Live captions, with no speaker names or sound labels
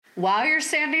While you're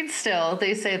standing still,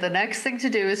 they say the next thing to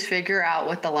do is figure out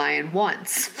what the lion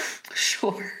wants.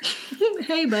 Sure.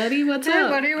 Hey, buddy, what's up? Hey,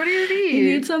 buddy, what do you need?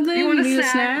 You need something? You want need a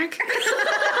snack?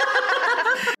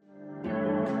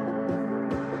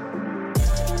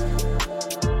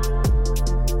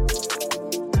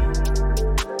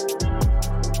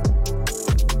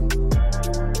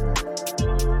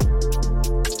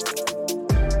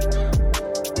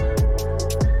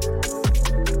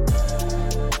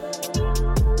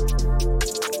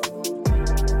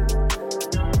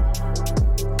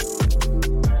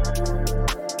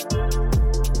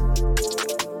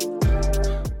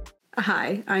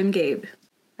 Hi, I'm Gabe.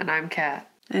 And I'm Kat.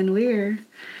 And we're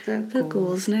the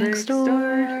ghouls next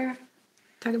door.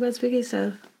 Talk about spooky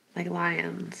stuff. Like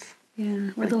lions. Yeah,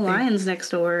 we're the lions next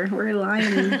door. We're a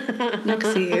lion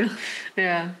next to you.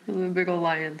 Yeah, the big old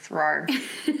lions. Rawr.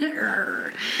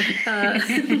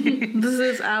 This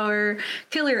is our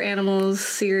Killer Animals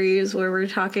series where we're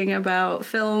talking about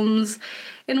films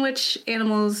in which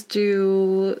animals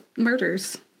do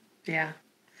murders. Yeah.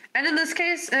 And in this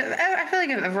case, I feel like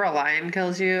if ever a lion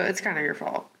kills you, it's kind of your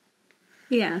fault.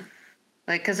 Yeah.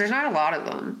 Like, because there's not a lot of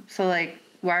them. So, like,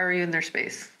 why were you in their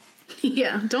space?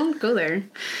 Yeah, don't go there.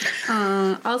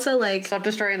 Also, like... Stop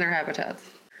destroying their habitats.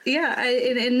 Yeah,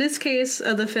 in this case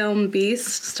of the film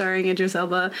Beast, starring Idris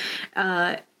Elba,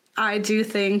 I do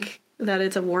think that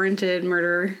it's a warranted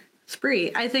murder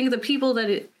spree. I think the people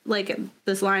that,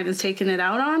 this lion is taking it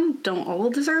out on don't all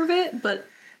deserve it, but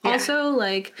also,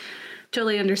 like...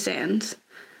 totally understand,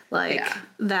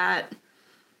 that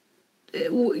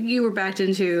you were backed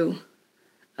into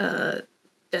a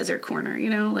desert corner, you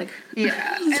know, like.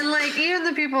 Yeah, and like even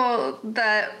the people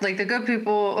that like the good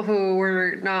people who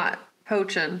were not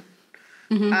poaching,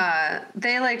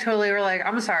 they like totally were like,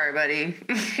 I'm sorry, buddy.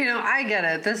 You know, I get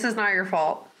it. This is not your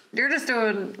fault. You're just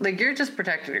doing you're just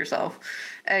protecting yourself,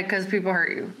 because people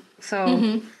hurt you.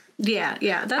 So.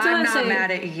 Yeah. That's I'm not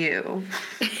mad at you.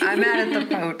 I'm mad at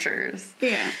the poachers.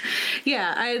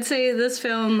 Yeah. I'd say this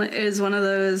film is one of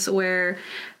those where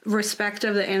respect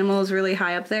of the animal is really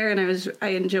high up there, and I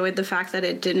enjoyed the fact that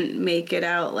it didn't make it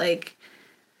out like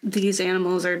these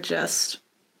animals are just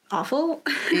awful.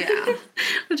 Yeah,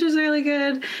 which is really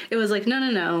good. It was like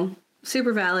no,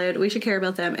 super valid. We should care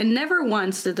about them, and never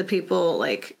once did the people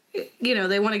like. You know,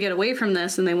 they want to get away from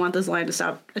this and they want this lion to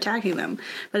stop attacking them,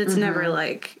 but it's never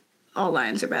like all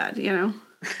lions are bad, you know?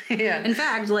 Yeah. In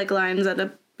fact, like lions end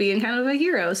up being kind of a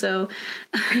hero, so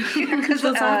let's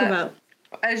talk about.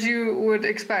 As you would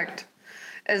expect,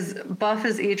 as buff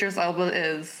as Idris Elba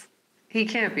is, he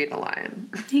can't beat a lion.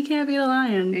 He can't beat a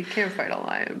lion. He can't fight a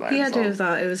lion by himself. He had to have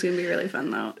thought it was going to be really fun,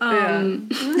 though.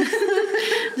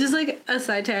 Just like a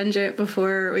side tangent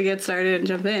before we get started and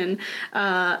jump in,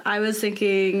 I was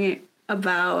thinking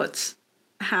about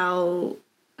how...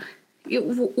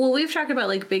 Well, we've talked about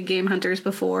like big game hunters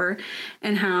before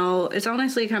and how it's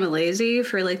honestly kind of lazy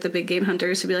for like the big game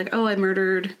hunters to be like, oh, I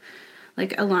murdered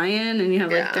like a lion and you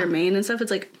have like their mane and stuff.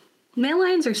 It's like male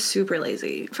lions are super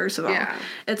lazy, first of all. Yeah.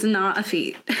 It's not a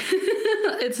feat.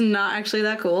 It's not actually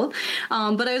that cool.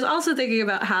 But I was also thinking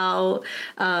about how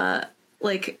I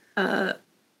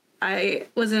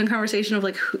was in a conversation of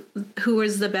like who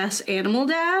was the best animal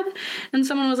dad, and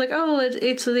someone was like, oh,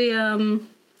 it's the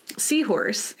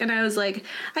seahorse, and I was like,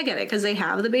 I get it because they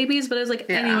have the babies, but I was like,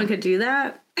 anyone could do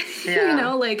that. You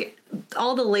know, like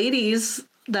all the ladies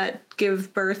that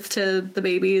give birth to the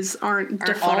babies aren't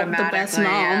default the best mom.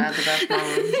 Yeah, the best mom.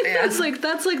 Yeah. It's like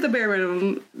that's like the bare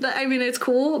minimum. I mean, it's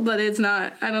cool, but it's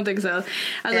not. I don't think so.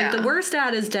 I was like, the worst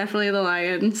dad is definitely the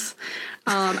lions.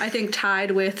 I think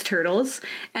tied with turtles,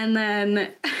 and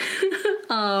then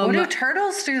what do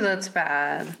turtles do that's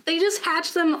bad? They just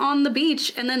hatch them on the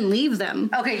beach and then leave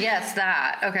them. Okay, yes,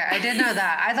 that. Okay, I did know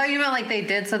that. I thought you meant like they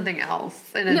did something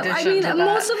else in addition to that.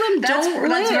 Most of them don't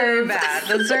live. That's very bad.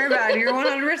 That's very bad. You're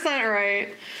 100% right.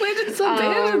 We just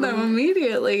abandoned them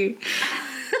immediately.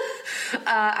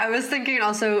 I was thinking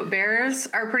also bears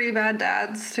are pretty bad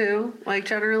dads too, like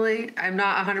generally. I'm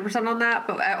not 100% on that,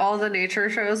 but all the nature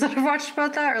shows that I've watched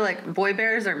about that are like boy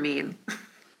bears are mean.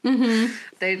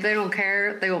 They don't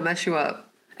care. They will mess you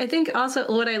up. I think also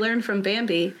what I learned from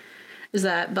Bambi is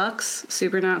that bucks,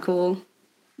 super not cool.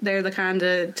 They're the kind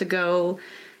to go,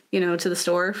 you know, to the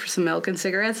store for some milk and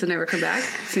cigarettes and never come back.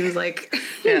 Seems like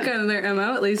kind of their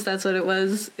MO. At least that's what it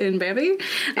was in Bambi.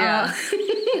 Yeah.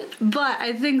 But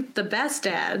I think the best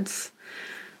dads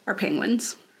are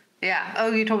penguins. Yeah.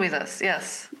 Oh, you told me this.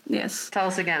 Yes. Yes. Tell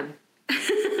us again.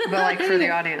 but like for the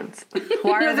audience.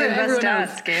 Why are they the best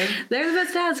dads, Gabe? They're the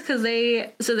best dads because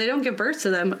they don't give birth to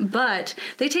them, but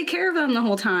they take care of them the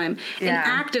whole time and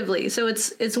actively. So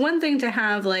it's one thing to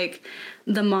have like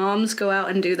the moms go out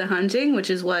and do the hunting, which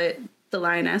is what the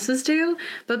lionesses do,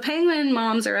 but penguin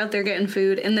moms are out there getting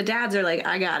food, and the dads are like,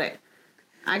 I got it.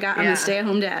 I'm a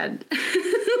stay-at-home dad.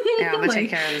 Yeah, I'm gonna take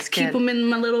care of this kid. Keep them in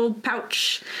my little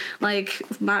pouch. Like,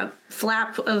 my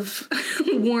flap of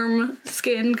warm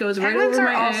skin goes right over my eggs.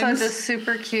 Penguins are also just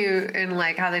super cute in,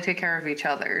 like, how they take care of each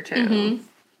other, too. Mm-hmm.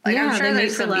 Like, I'm sure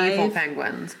there's some evil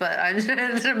penguins, but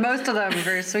most of them are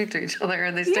very sweet to each other,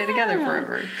 and they stay together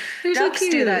forever. Ducks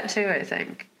do that, too, I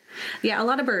think. Yeah, a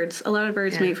lot of birds. A lot of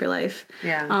birds mate for life.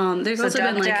 Yeah. There's so also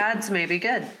duck been, like... dads may be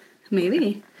good.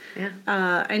 Maybe. Yeah.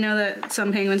 I know that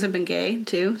some penguins have been gay,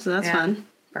 too, so that's fun.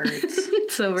 Birds.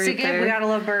 So right there. We gotta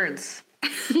love birds.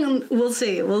 We'll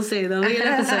see. There'll be an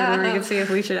episode where we can see if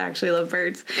we should actually love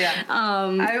birds. Yeah.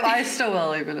 I still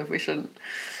will, even if we shouldn't.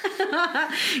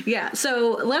 Yeah.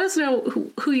 So let us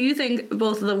know who you think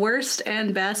both the worst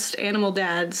and best animal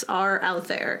dads are out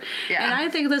there. Yeah. And I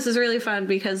think this is really fun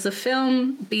because the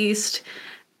film Beast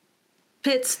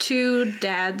pits two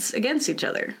dads against each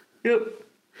other. Yep.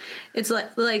 It's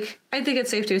like I think it's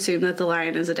safe to assume that the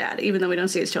lion is a dad, even though we don't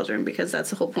see his children, because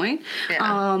that's the whole point.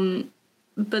 Yeah.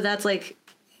 But that's like,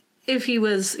 if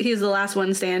he's the last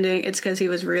one standing, it's because he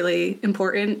was really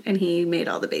important and he made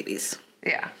all the babies.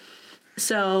 Yeah.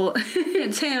 So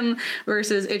it's him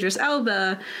versus Idris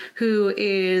Elba, who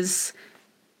is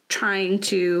trying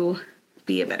to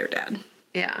be a better dad.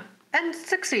 Yeah. And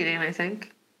succeeding, I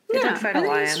think. Yeah, fight a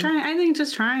lion. I think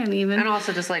just trying even. And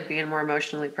also just like being more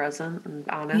emotionally present and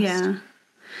honest. Yeah.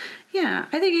 Yeah,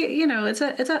 I think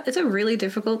it's a really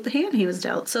difficult hand he was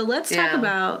dealt. So let's talk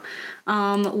about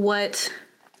what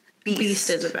Beast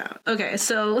is about. Okay,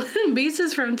 so Beast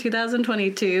is from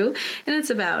 2022, and it's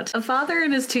about a father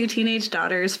and his two teenage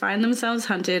daughters find themselves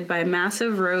hunted by a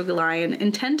massive rogue lion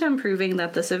intent on proving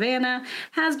that the savannah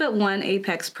has but one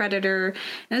apex predator,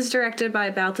 and it's directed by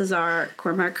Balthazar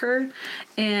Kormaker,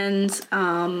 and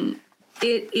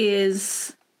it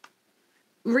is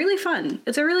really fun.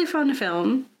 It's a really fun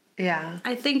film. Yeah.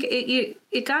 I think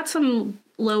it got some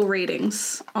low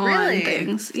ratings on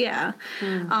things. Yeah.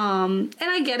 And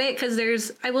I get it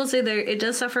because I will say it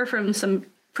does suffer from some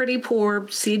pretty poor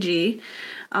CG,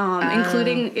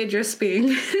 including Idris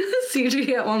being CG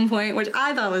at one point, which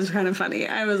I thought was kind of funny.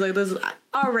 I was like, this is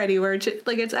already where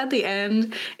it's at the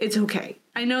end. It's okay.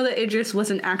 I know that Idris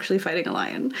wasn't actually fighting a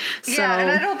lion. So. Yeah, and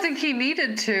I don't think he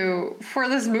needed to for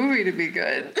this movie to be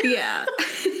good. Yeah.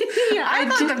 Yeah, I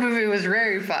thought the movie was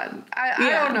very fun. I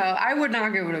don't know. I would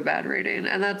not give it a bad rating,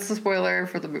 and that's a spoiler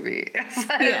for the movie.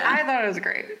 I thought it was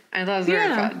great. I thought it was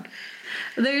very fun.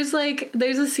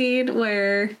 There's a scene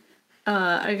where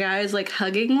a guy is like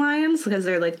hugging lions because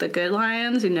they're like the good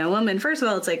lions who know him. And first of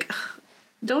all, it's like,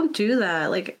 don't do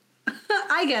that. Like,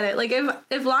 I get it. Like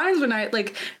if lions were not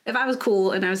like if I was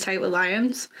cool and I was tight with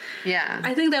lions,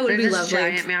 I think that would be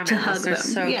lovely to hug them. They're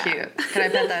so cute. Can I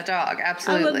pet that dog?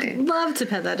 Absolutely. I would love to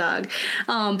pet that dog.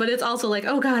 But it's also like,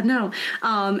 oh God, no.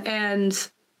 And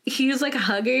he's like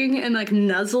hugging and like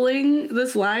nuzzling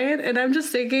this lion, and I'm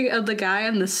just thinking of the guy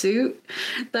in the suit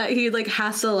that he like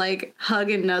has to like hug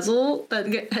and nuzzle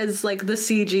that has like the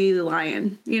CG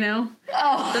lion, you know?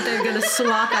 Oh. That they're gonna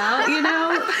swap out, you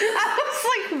know?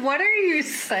 I was like, what are you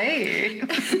saying?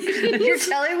 You're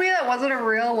telling me that wasn't a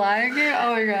real lion game?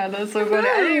 Oh my God, that's so funny.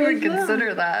 I didn't even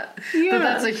consider that. Yeah.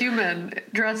 That's a human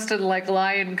dressed in like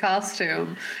lion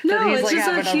costume that he's like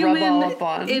having a rub all up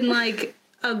on. In like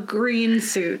a green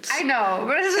suit. I know,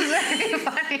 but it's just very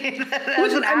funny.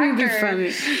 As an actor, funny.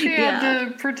 He had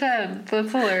to pretend.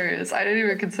 That's hilarious. I didn't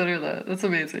even consider that. That's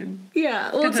amazing.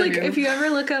 Yeah, well, Continue. It's like if you ever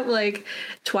look up like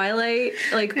Twilight,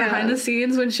 like behind the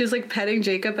scenes when she's like petting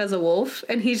Jacob as a wolf,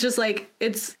 and he's just like,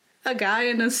 it's a guy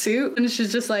in a suit, and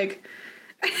she's just like,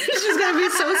 she's gonna be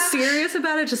so serious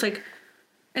about it, just like,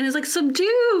 and it's like,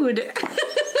 subdued.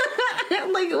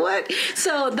 I'm like, what?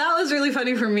 So that was really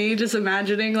funny for me, just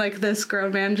imagining like this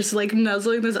grown man just like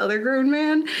nuzzling this other grown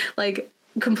man, like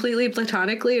completely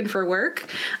platonically and for work.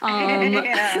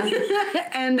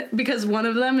 And because one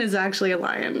of them is actually a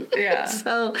lion. Yeah.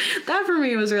 So that for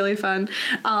me was really fun.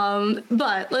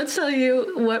 But let's tell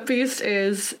you what Beast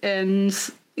is. And,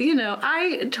 you know,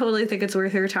 I totally think it's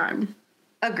worth your time.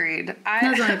 Agreed.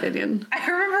 That's my opinion. I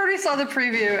remember when we saw the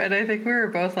preview, and I think we were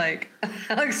both like,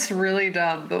 that looks really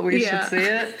dumb, but we should see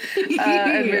it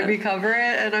and maybe cover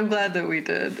it, and I'm glad that we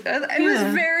did. It was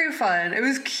very fun. It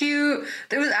was cute.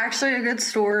 It was actually a good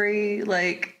story.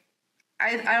 Like,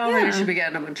 I don't think it should be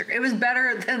getting a bunch of. It was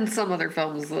better than some other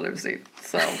films that I've seen.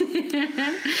 So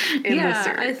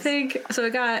yeah, I think so.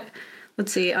 It got,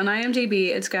 let's see, on IMDb,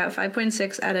 it's got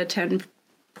 5.6 out of 10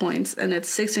 points, and it's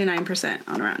 69%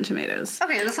 on Rotten Tomatoes.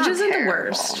 Okay, that's not terrible. Isn't the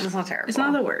worst. It's not terrible. It's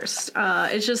not the worst.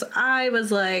 It's just I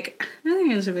was like, I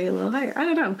think it should be a little higher. I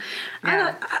don't know.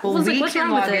 Yeah. I was we like, what's can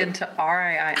wrong log with it? into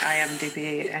our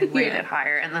IMDb and rate it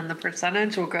higher, and then the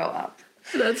percentage will go up.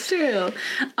 That's true.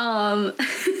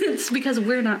 It's because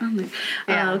we're not on there.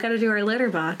 Yeah. We've got to do our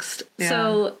Letterboxd. Yeah.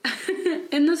 So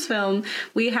in this film,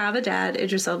 we have a dad,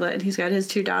 Idris Elba, and he's got his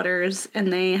 2 daughters,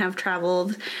 and they have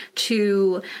traveled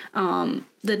to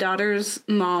the daughter's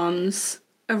mom's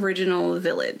original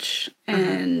village.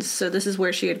 And so this is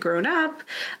where she had grown up.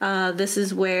 This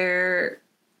is where,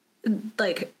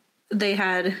 like, they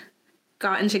had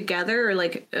gotten together or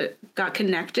got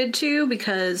connected to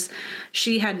because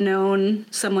she had known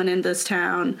someone in this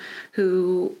town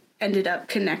who ended up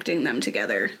connecting them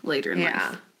together later in life.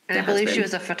 Yeah. And I believe she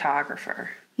was a photographer.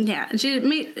 Yeah, and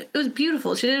it was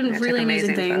beautiful. She did really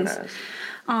amazing things. Photos.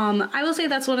 I will say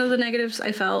that's one of the negatives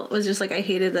I felt was just like I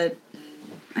hate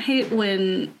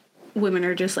when women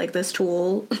are just like this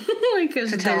tool, like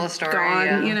to tell a story,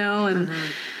 gone, you know, and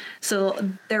so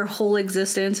their whole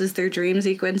existence is their dream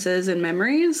sequences and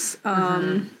memories.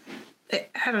 I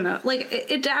don't know, like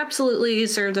it absolutely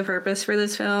served a purpose for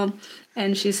this film,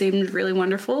 and she seemed really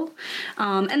wonderful.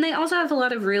 And they also have a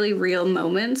lot of really real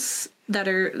moments that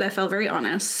felt very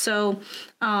honest. So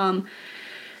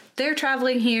they're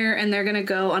traveling here, and they're gonna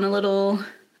go on a little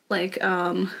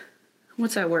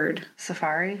what's that word?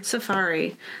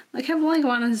 Safari. Like I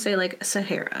wanted to say like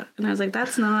Sahara, and I was like,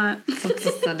 that's not. That's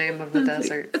just the name of the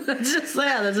desert. That's just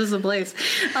a place.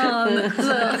 So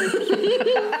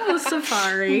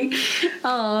Safari,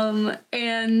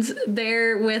 and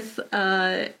they're with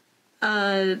the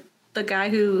guy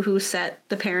who set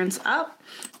the parents up,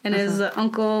 and his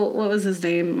uncle. What was his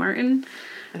name? Martin.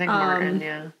 I think Martin.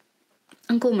 Yeah.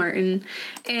 Uncle Martin,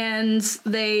 and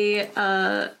they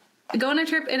go on a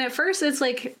trip, and at first it's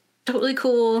like totally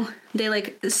cool. They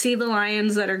like see the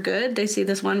lions that are good. They see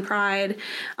this one pride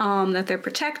that they're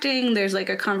protecting. There's like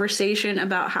a conversation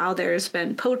about how there's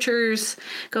been poachers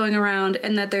going around,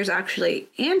 and that there's actually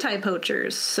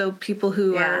anti-poachers, so people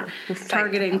who are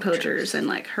targeting poachers and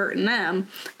like hurting them.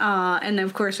 And then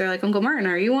of course they're like, Uncle Martin,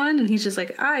 are you one? And he's just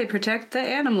like, I protect the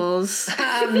animals.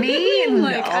 Me?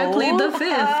 Like I plead the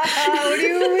fifth. What do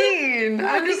you mean?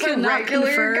 I'm just a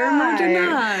regular guy. Or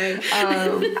deny.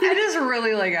 I just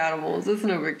really like animals. It's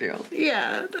no big deal.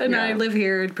 Yeah, and I live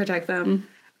here and protect them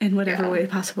in whatever way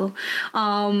possible.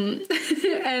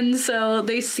 And so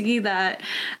they see that,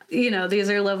 these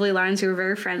are lovely lions who are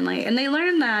very friendly, and they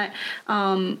learn that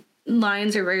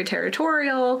lions are very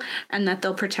territorial, and that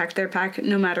they'll protect their pack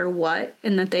no matter what,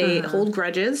 and that they hold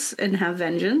grudges and have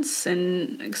vengeance,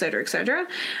 and et cetera, et cetera.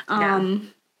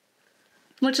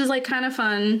 Which is like kind of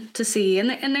fun to see,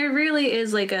 and there really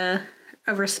is like a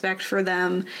respect for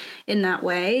them in that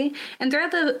way. And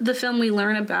throughout the film, we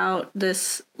learn about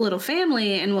this little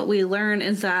family, and what we learn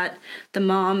is that the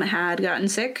mom had gotten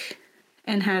sick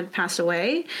and had passed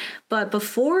away, but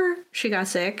before she got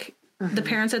sick, the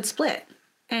parents had split.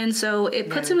 And so it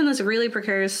puts him in this really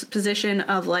precarious position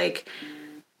of like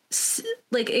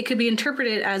it could be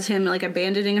interpreted as him like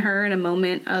abandoning her in a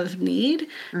moment of need,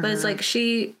 but it's like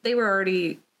they were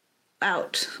already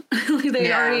out. Like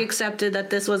they already accepted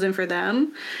that this wasn't for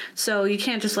them, so you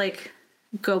can't just like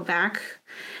go back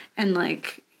and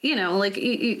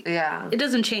it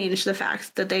doesn't change the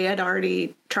fact that they had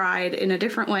already tried in a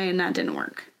different way and that didn't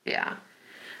work.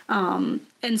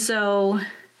 And so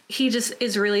he just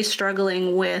is really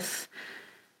struggling with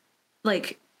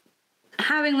like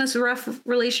having this rough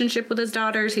relationship with his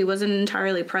daughters. He wasn't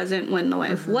entirely present when the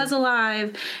wife was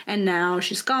alive, and now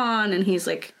she's gone, and he's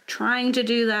like trying to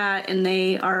do that, and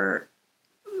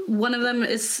one of them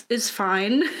is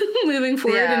fine moving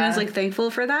forward and is like thankful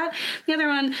for that. The other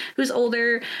one, who's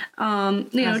older,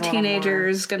 teenager,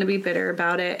 is going to be bitter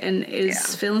about it and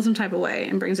is feeling some type of way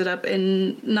and brings it up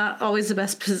in not always the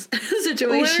best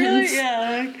situations.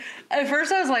 Literally, at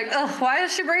first I was like, oh, why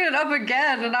is she bringing it up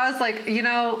again? And I was like,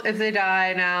 if they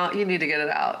die now, you need to get it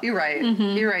out. You're right.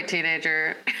 You're right,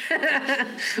 teenager.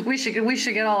 we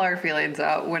should get all our feelings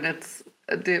out when it's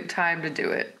the time to do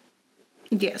it.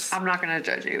 Yes. I'm not going to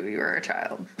judge you. You are a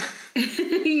child.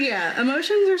 Yeah.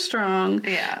 Emotions are strong.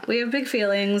 Yeah. We have big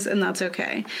feelings, and that's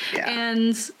okay. Yeah.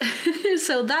 And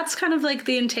so that's kind of like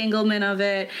the entanglement of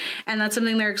it. And that's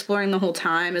something they're exploring the whole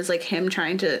time, is like him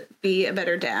trying to be a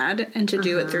better dad and to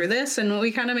do it through this. And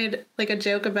we kind of made like a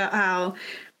joke about how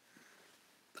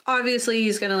obviously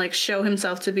he's going to like show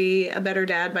himself to be a better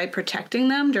dad by protecting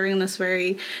them during this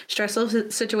very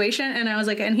stressful situation. And I was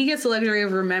like, and he gets the luxury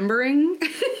of remembering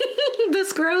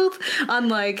this growth,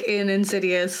 unlike in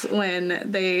Insidious when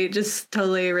they just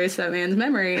totally erased that man's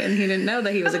memory and he didn't know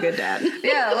that he was a good dad.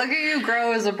 Yeah, look at you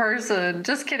grow as a person.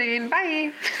 Just kidding.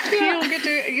 Bye.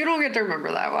 Yeah. You don't get to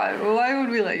remember that. Why would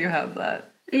we let you have that?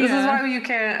 This is why you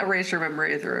can't erase your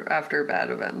memory after bad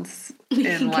events. You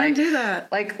can't do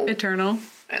that. Like Eternal.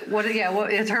 What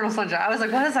Eternal Sunshine. I was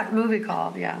like, what is that movie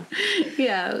called? Yeah.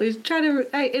 Yeah, we try to.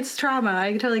 It's trauma.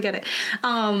 I totally get it.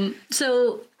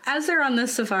 So as they're on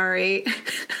this safari,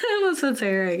 I almost said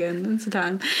Sarah again. It's the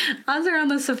time. As they're on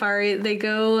the safari, they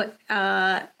go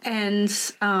and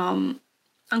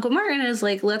Uncle Martin is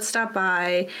like, let's stop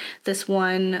by this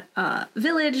one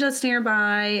village that's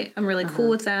nearby. I'm really cool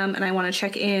with them, and I want to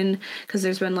check in because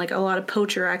there's been like a lot of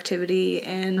poacher activity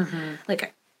and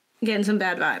like getting some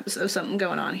bad vibes of something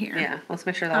going on here. Yeah, let's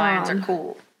make sure the lions are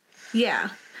cool. Yeah.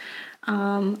 I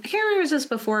can't remember if it was this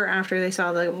before or after they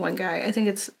saw the one guy. I think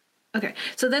it's... Okay.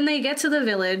 So then they get to the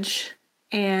village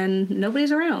and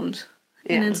nobody's around.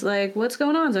 Yeah. And it's like, what's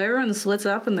going on? So everyone splits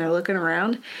up and they're looking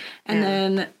around. And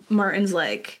then Martin's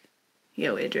like,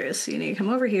 yo, Idris, you need to come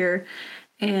over here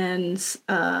and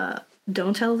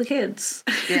don't tell the kids.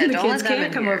 Yeah, the don't kids let them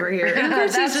can't come here. over here. And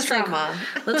That's he's just trauma.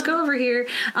 like, let's go over here.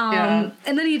 And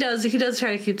then he does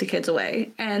try to keep the kids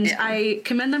away. And I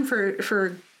commend them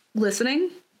for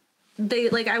listening. They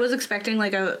like, I was expecting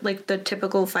like the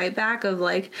typical fight back of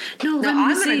like, no,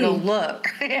 I'm gonna go look.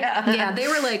 Yeah, they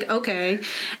were like, okay.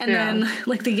 And then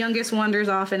like the youngest wanders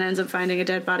off and ends up finding a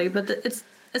dead body. But it's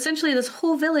essentially this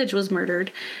whole village was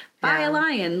murdered by a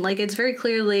lion. Like, it's very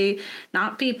clearly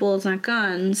not people, it's not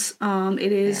guns.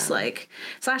 It is like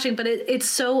slashing, but it's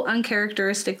so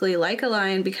uncharacteristically like a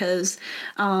lion because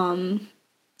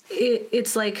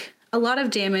it's like a lot of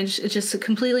damage. It's just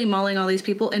completely mauling all these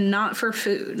people and not for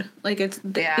food. Like it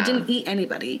didn't eat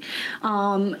anybody.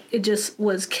 It just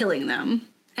was killing them.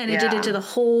 And it did it to the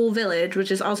whole village,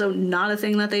 which is also not a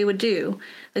thing that they would do.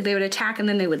 Like, they would attack and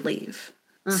then they would leave.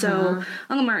 So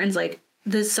Uncle Martin's like,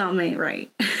 this something ain't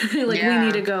right. We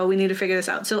need to go. We need to figure this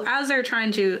out. So as they're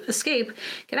trying to escape,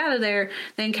 get out of there,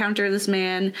 they encounter this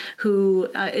man who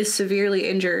is severely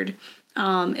injured.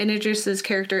 And Idris's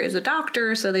character is a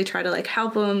doctor, so they try to like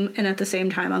help him. And at the same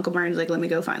time, Uncle Martin's like, let me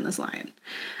go find this lion.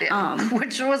 Yeah.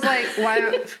 Which was like,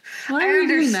 why I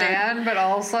understand, but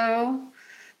also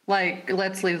like,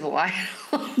 let's leave the lion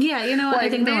alone. Yeah, you know what? Like, I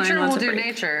think nature will do break.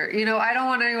 nature. You know, I don't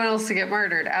want anyone else to get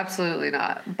murdered. Absolutely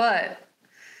not. But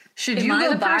should Am you I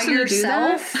go the by person to do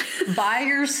yourself,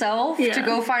 to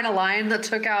go find a lion that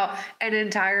took out an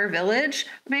entire village?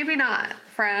 Maybe not,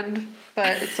 friend,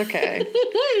 but it's okay.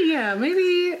 Yeah,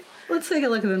 maybe let's take a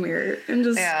look in the mirror and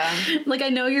just like, I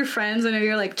know you're friends. I know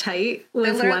you're like tight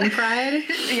with one pride.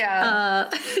 Yeah.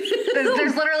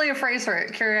 There's literally a phrase for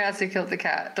it. Curiosity killed the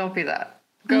cat. Don't be that.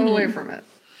 Go away from it.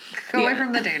 Go away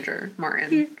from the danger,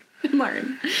 Martin.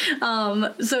 Martin.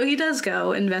 So he does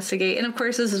go investigate, and of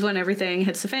course this is when everything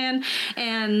hits the fan,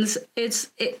 and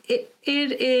it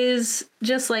is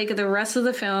just like the rest of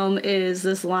the film is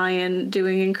this lion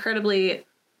doing incredibly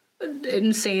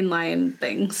insane lion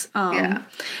things,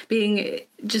 being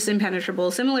just impenetrable,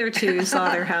 similar to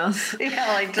Slaughterhouse.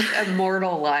 Like just a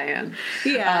mortal lion.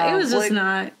 It was just like,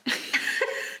 not.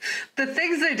 The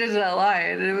things they did to that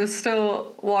lion, it was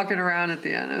still walking around at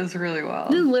the end. It was really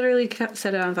wild. It literally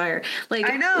set it on fire.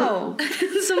 Like, I know.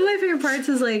 Some of my favorite parts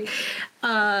is like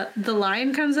the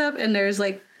lion comes up and there's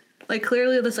like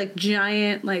clearly this like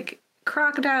giant like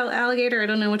crocodile, alligator, I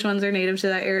don't know which ones are native to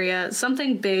that area,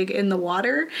 something big in the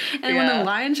water. And when the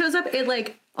lion shows up, it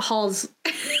like hauls,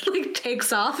 like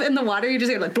takes off in the water. You just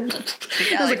hear like, I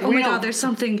was like, oh my God, there's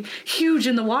something huge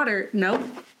in the water. Nope.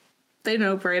 They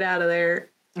nope right out of there.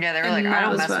 Yeah, they were like, I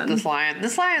don't mess with this lion.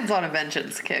 This lion's on a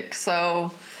vengeance kick,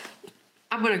 so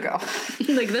I'm gonna go.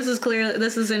 Like, this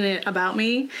isn't it about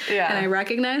me. Yeah. And I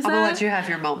recognize that. I'm gonna let you have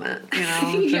your moment, you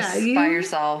know, just by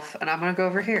yourself, and I'm gonna go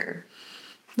over here.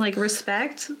 Like,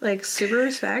 respect, like super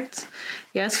respect.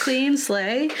 Yes, queen,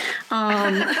 slay.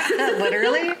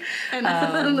 Literally.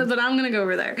 But I'm gonna go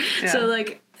over there. Yeah. So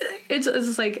like,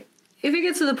 it's like, if it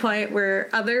gets to the point where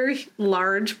other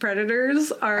large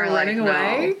predators are running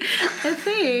away, I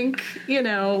think, you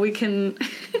know, we can,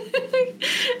 I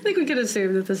think we can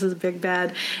assume that this is big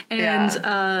bad.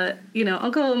 And, you know,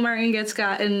 Uncle Martin gets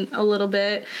gotten a little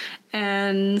bit,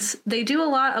 and they do a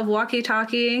lot of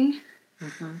walkie-talkying.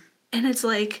 Mm-hmm. And it's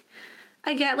like,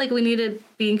 I get, like, we need to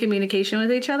be in communication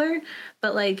with each other,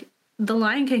 but, like, the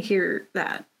lion can hear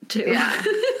that, too. Yeah.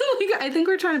 Like, I think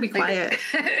we're trying to be quiet.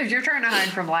 If you're trying to hide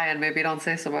from lion, maybe don't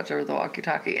say so much over the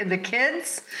walkie-talkie. And the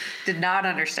kids did not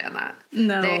understand that.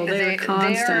 No, they were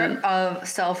constant. They're of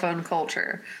cell phone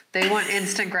culture. They want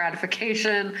instant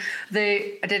gratification.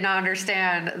 They did not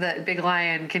understand that Big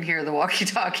Lion can hear the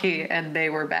walkie-talkie, and they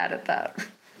were bad at that.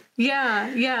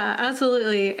 Yeah,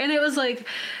 absolutely. And it was like,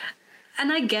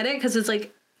 and I get it because it's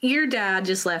like, your dad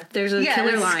just left. There's a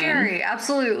killer lion. Scary,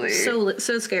 absolutely.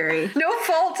 So scary. No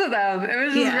fault to them. It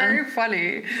was just very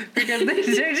funny because they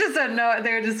just didn't know.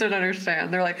 They just didn't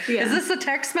understand. They're like, "Is this a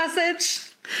text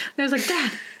message?" There's like,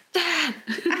 Dad.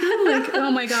 Like,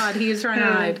 oh my God, he's trying to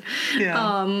hide.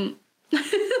 Yeah.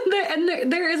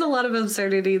 There is a lot of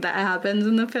absurdity that happens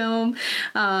in the film.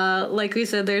 Like we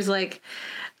said, there's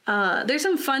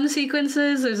some fun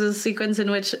sequences. There's a sequence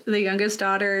in which the youngest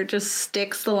daughter just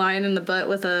sticks the lion in the butt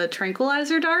with a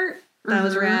tranquilizer dart. That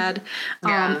was rad.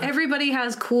 Yeah. Everybody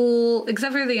has cool,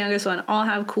 except for the youngest one, all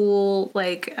have cool,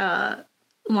 like,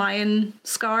 lion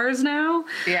scars now.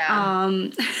 Yeah.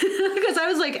 Because I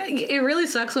was like, it really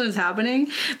sucks when it's happening.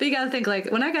 But you gotta think,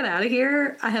 like, when I got out of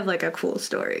here, I have, like, a cool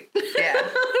story. Yeah. I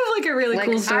have, like, a really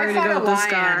cool story to go with the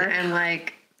scar. And,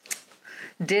 like,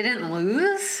 didn't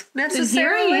lose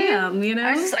necessarily. And here I am, you know?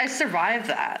 I survived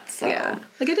that. So. Yeah.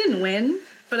 Like, I didn't win,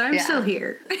 but I'm still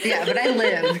here. Yeah, but I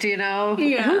lived, you know?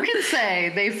 Yeah. Who can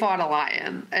say they fought a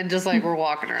lion and just, like, were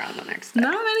walking around the next day?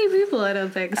 Not many people, I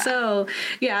don't think. So,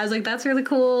 yeah, I was like, that's really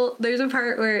cool. There's a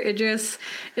part where Idris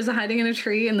is hiding in a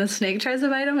tree and the snake tries to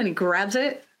bite him and he grabs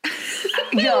it.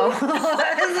 Yo,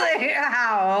 I was like,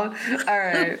 how? All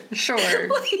right, sure.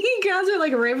 He grabs it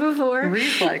like right before.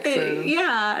 Reflexes.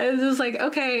 Yeah, it's just like,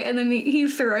 okay. And then he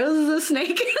throws the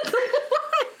snake at the lion.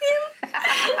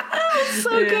 Oh, so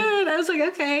good. I was like,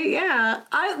 okay, yeah.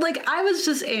 I was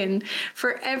just in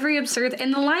for every absurd.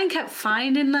 And the lion kept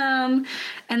finding them.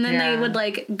 And then they would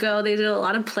like go, they did a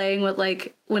lot of playing with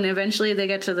like, when eventually they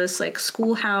get to this like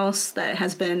schoolhouse that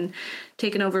has been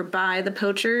taken over by the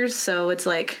poachers. So it's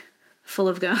like full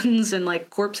of guns and like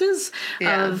corpses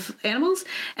of animals.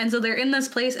 And so they're in this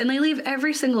place and they leave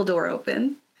every single door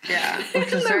open. Yeah,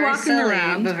 which is very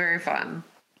silly, but very fun.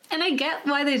 And I get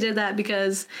why they did that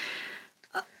because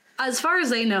as far as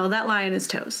they know, that lion is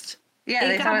toast. Yeah,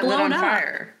 they thought it lit on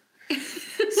fire.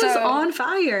 It was on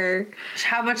fire.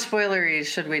 How much spoileries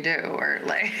should we do? Or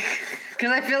like,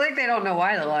 because I feel like they don't know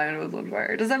why the lion was on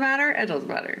fire. Does that matter? It doesn't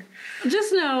matter.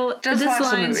 Just know this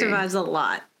lion survives a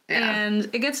lot. Yeah. And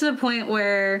it gets to the point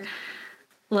where,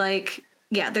 like,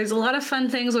 yeah, there's a lot of fun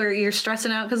things where you're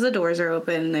stressing out because the doors are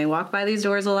open and they walk by these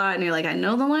doors a lot and you're like, I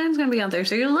know the lion's going to be out there.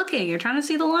 So you're looking, you're trying to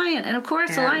see the lion. And of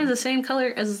course, the lion's the same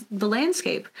color as the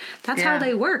landscape. That's how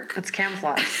they work. It's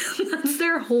camouflage. That's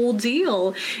their whole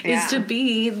deal is to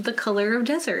be the color of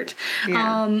desert.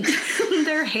 Yeah.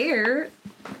 Their hair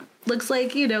looks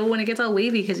like, you know, when it gets all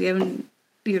wavy because you're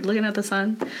looking at the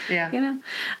sun. Yeah. You know?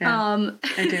 Yeah.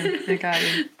 I do. I got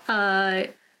you.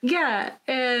 Yeah.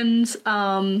 And,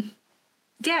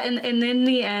 yeah, and in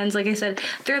the end, like I said,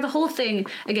 they're the whole thing.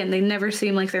 Again, they never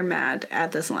seem like they're mad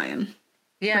at this lion.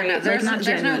 Yeah, right? No, there's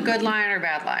no good lion or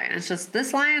bad lion. It's just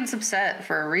this lion's upset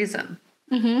for a reason.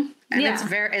 Mm-hmm. And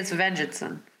it's vengeance.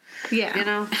 Yeah. You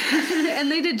know? And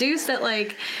they deduce that,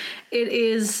 like, it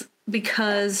is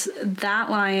because that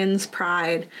lion's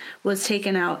pride was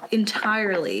taken out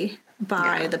entirely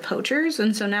by the poachers.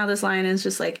 And so now this lion is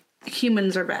just like,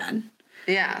 humans are bad.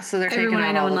 Yeah, so they're taking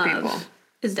out all the people.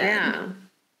 Is dead. Yeah.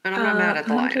 And I'm not mad at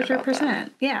the lion about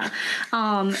that. Yeah.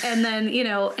 And then, you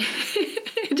know,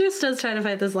 it just does try to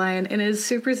fight this lion and is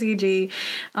super CG.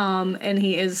 And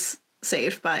he is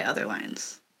saved by other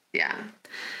lions. Yeah.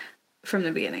 From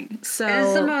the beginning. So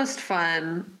it's the most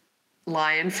fun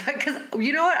lion fight. Because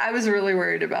you know what I was really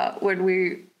worried about when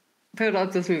we put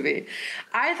up this movie?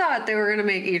 I thought they were going to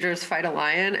make Idris fight a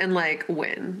lion and, like,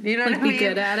 win. You know what I mean? Be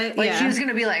good at it? Like, she was going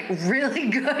to be, like, really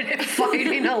good at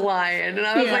fighting a lion. And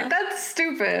I was like, that's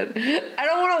stupid. I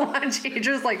don't want to watch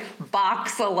Idris, like,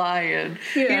 box a lion.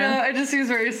 Yeah. You know, it just seems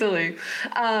very silly.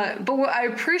 But what I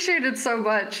appreciated so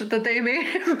much that they made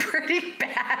him pretty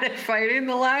bad at fighting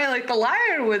the lion. Like, the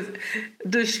lion was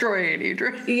destroying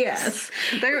Idris. Yes.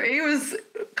 He was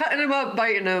cutting him up,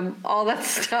 biting him, all that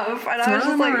stuff. And I was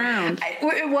just like,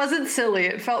 it wasn't silly.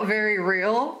 It felt very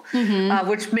real,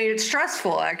 which made it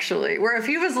stressful, actually. Where if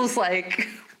he was just like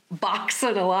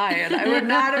boxing a lion, I would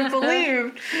not have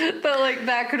believed that like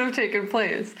that could have taken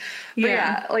place. But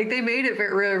yeah, like they made it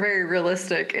very, very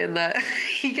realistic in that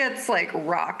he gets like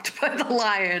rocked by the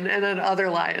lion, and then other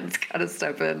lions kind of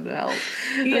step in to help.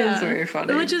 Yeah, it was very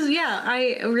funny. Which is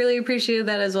I really appreciated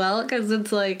that as well because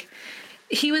it's like.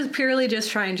 He was purely just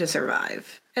trying to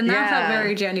survive. And that felt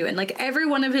very genuine. Like, every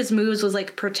one of his moves was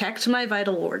like, protect my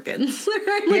vital organs. Like,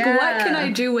 what can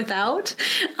I do without?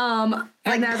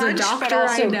 And as punch, a doctor, but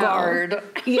also I know. Guard.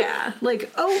 Yeah.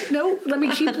 Like, oh, no, let me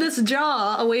keep this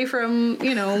jaw away from,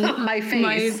 my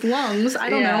face. my lungs. I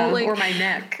don't know. Like, or my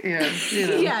neck. Yeah.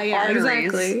 Yeah,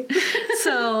 exactly.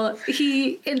 So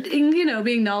he,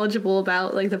 being knowledgeable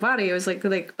about like the body, it was like,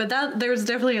 but there was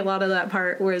definitely a lot of that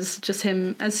part was just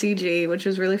him as CG, which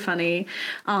was really funny.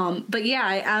 But yeah,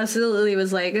 I absolutely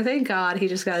was like, thank God he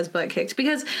just got his butt kicked,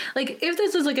 because like if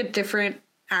this is like a different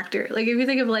actor, like if you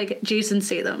think of like Jason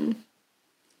Statham.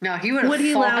 No, he would allow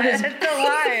the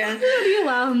lion. Would he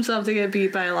allow himself to get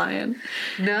beat by a lion?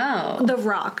 No. The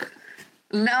Rock.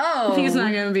 No. He's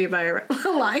not going to be by a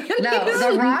lion. No,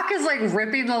 The Rock is like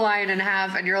ripping the lion in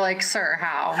half, and you're like, sir,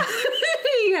 how?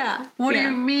 Yeah. What do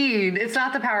you mean? It's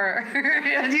not the power.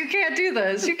 You can't do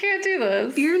this. You can't do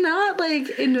this. You're not like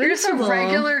invincible. You're just a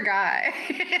regular guy.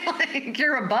 Like,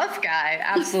 you're a buff guy,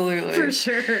 absolutely. For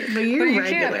sure. But you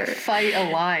can't fight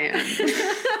a lion.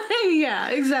 Yeah,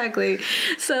 exactly.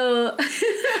 So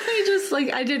I just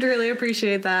I did really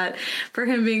appreciate that for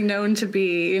him being known to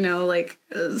be, like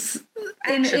in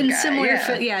similar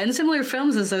in similar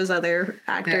films as those other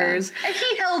actors. Yeah. And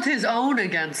he held his own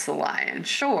against the lion,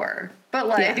 sure. But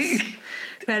yes.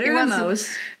 Better than most.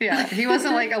 Yeah, he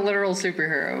wasn't like a literal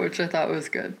superhero, which I thought was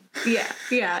good. Yeah,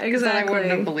 exactly. I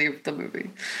wouldn't have believed the movie.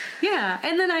 Yeah,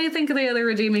 and then I think the other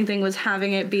redeeming thing was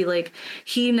having it be like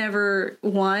he never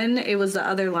won. It was the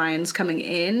other lions coming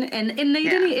in, and they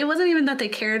didn't. It wasn't even that they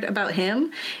cared about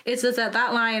him. It's just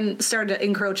that lion started to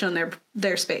encroach on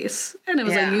their space, and it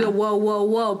was like,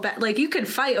 whoa, like you could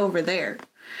fight over there,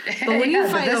 but when you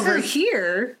fight over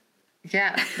here.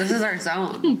 Yeah, this is our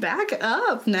zone. Back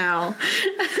up now.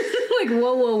 Like,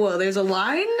 whoa. There's a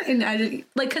line, and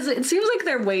because it seems like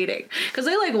they're waiting, because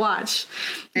they watch.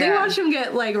 They watch him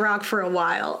get rocked for a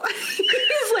while.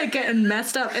 He's getting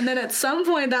messed up, and then at some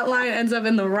point that line ends up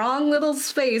in the wrong little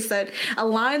space, that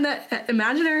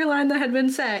imaginary line that had been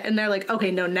set, and they're like,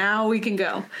 okay, no, now we can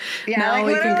go. Yeah, now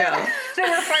we can go. They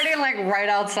were fighting right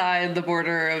outside the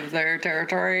border of their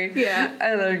territory. Yeah,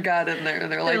 and then got in there,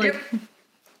 and they're like, yep.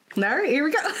 All right, here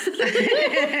we go.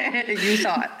 You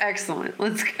saw it. Excellent.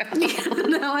 Let's go. Yeah,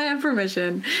 now I have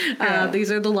permission. These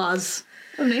are the laws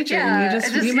of nature. Yeah,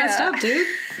 you messed up, dude.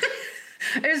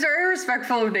 It's very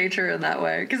respectful of nature in that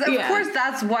way, because of course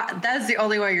that's the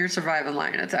only way you survive a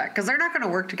lion attack, because they're not going to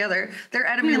work together. They're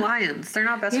enemy lions. They're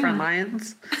not best friend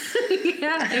lions.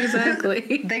 Yeah,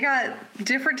 exactly. They got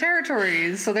different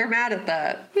territories, so they're mad at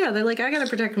that. Yeah, they're like, I got to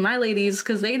protect my ladies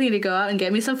because they need to go out and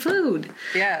get me some food.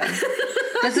 Yeah.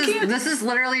 This is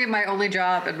literally my only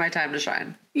job and my time to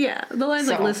shine. Yeah, the line's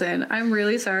like, listen, I'm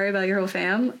really sorry about your whole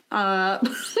fam, but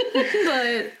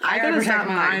I gotta stop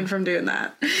mine from doing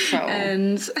that. So.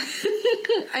 And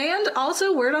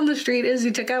also, word on the street is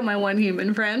you took out my one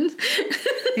human friend.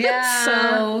 Yeah.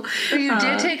 So but you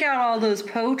did take out all those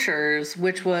poachers,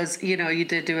 which was, you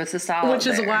did do us a solid. Which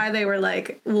is why they were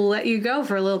like, we'll let you go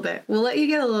for a little bit. We'll let you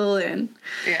get a little in.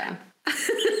 Yeah.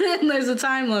 And there's a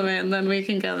time limit, and then we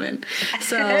can come in.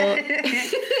 So, and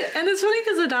it's funny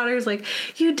because the daughter's like,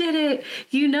 you did it.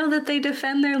 You know that they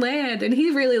defend their land. And he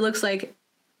really looks like,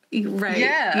 right.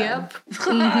 Yeah. Yep.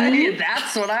 Mm-hmm.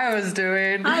 That's what I was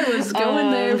doing. I was going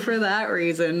there for that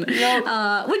reason.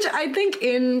 Yep. Which I think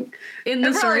in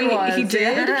the story he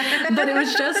did. Yeah. But it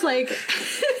was just like,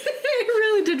 it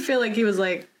really did feel like he was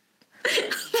like,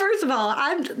 first of all,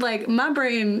 I'm like, my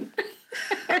brain...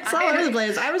 It's all over the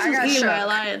place. I was just eaten by a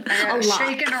lion. I got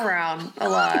shaken around a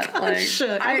lot. I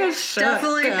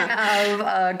definitely have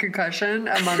a concussion,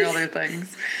 among other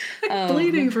things.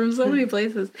 Bleeding from so many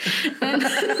places. And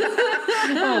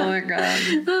oh my god.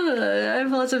 I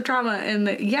have lots of trauma, and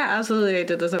absolutely, I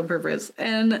did this on purpose,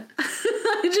 and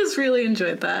I just really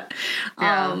enjoyed that.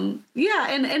 Yeah,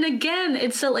 and again,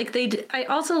 it's so I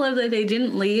also love that they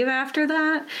didn't leave after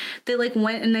that. They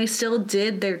went and they still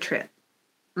did their trip.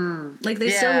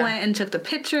 They still went and took the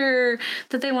picture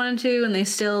that they wanted to, and they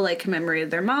still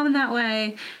commemorated their mom in that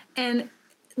way. And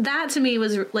that to me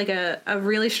was a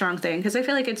really strong thing, because I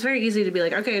feel like it's very easy to be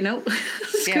like, okay, no,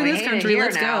 screw this country,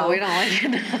 let's go. We don't like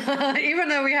it. Even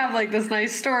though we have this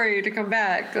nice story to come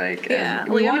back, we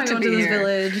want to go to this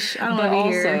village. I don't want to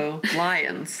be here. Also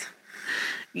lions.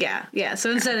 Yeah.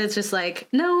 So instead, it's just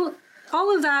no,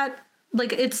 all of that.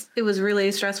 It was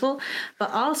really stressful, but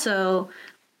also.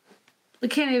 We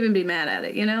can't even be mad at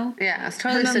it, Yeah, it's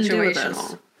totally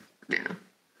situational.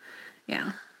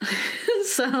 Yeah.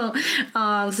 So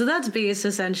that's Beast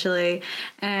essentially,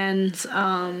 and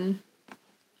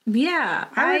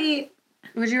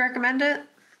would you recommend it?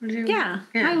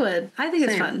 I would. I think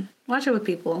it's fun. Watch it with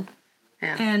people.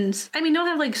 Yeah. And I mean, don't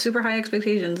have like super high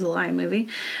expectations of the Lion movie.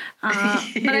 But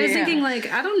I was thinking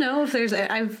like, I don't know if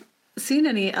I've seen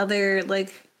any other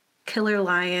like killer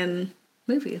lion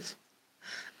movies.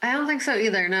 I don't think so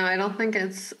either. No, I don't think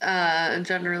it's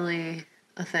generally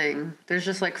a thing. There's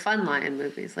just like fun lion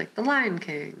movies, like The Lion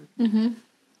King. Mm-hmm.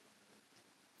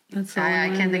 That's I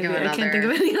can't think of another. I can't think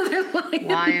of any other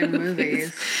lion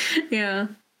movies. Yeah.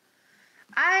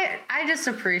 I just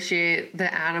appreciate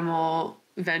the animal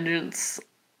vengeance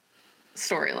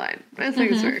storyline. I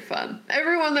think it's very fun.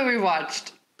 Everyone that we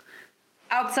watched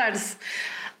outside of,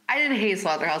 I didn't hate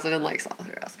Slaughterhouse. I didn't like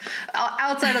Slaughterhouse.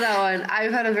 Outside of that one,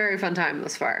 I've had a very fun time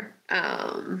thus far.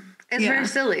 It's very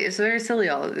silly. It's very silly,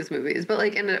 all of these movies, but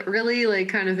like in a really like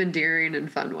kind of endearing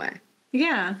and fun way.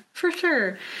 Yeah, for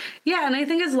sure. Yeah, and I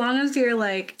think as long as you're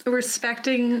like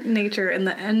respecting nature, in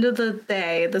the end of the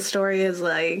day, the story is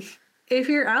like, if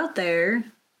you're out there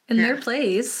in their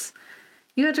place,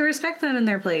 you have to respect them in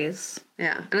their place.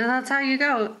 Yeah, and that's how you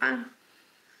go. Yeah,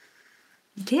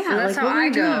 that's like, what were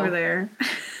you doing over there?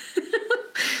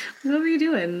 What were you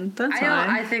doing? That's fine.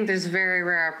 I think there's very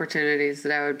rare opportunities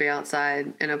that I would be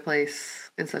outside in a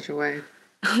place in such a way.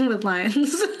 With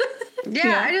lions.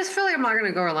 Yeah, I just feel like I'm not going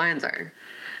to go where lions are.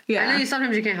 Yeah. I know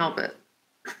sometimes you can't help it.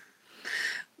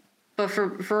 But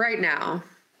for right now,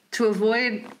 to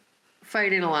avoid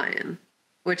fighting a lion,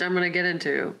 which I'm going to get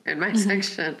into in my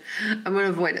section, I'm going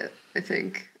to avoid it, I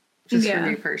think. Just for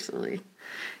me personally.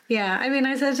 Yeah, I mean,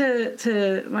 I said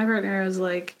to my partner, I was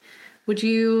like, would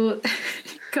you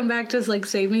come back to like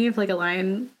save me if like a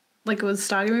lion like was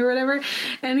stalking me or whatever?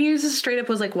 And he just straight up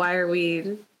was like, why are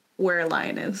we where a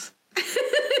lion is?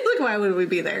 Like, why would we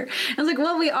be there? I was like,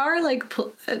 well, we are like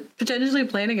potentially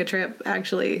planning a trip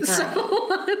actually. Right. So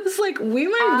I was like, we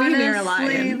might be near a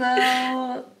lion.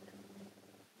 Though,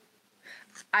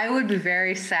 I would be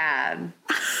very sad.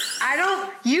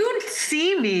 You'd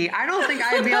see me. I don't think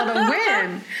I'd be able to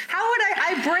win. How would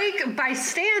I break by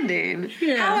standing?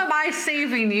 Yeah. How am I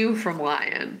saving you from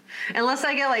lion? Unless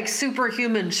I get like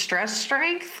superhuman stress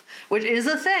strength, which is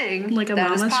a thing. Like a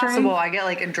that is possible. Strength? I get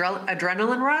like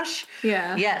adrenaline rush.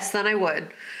 Yeah. Yes, then I would.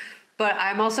 But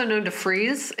I'm also known to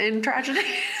freeze in tragedy.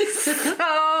 So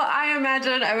I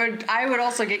imagine I would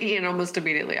also get eaten almost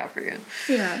immediately after you.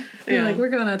 Yeah. You're like, we're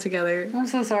going out together. I'm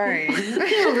so sorry.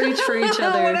 We'll reach for each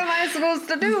other. What am I supposed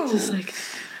to do? Just like,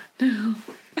 no.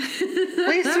 At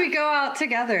least we go out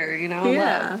together, you know?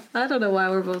 Yeah. Love. I don't know why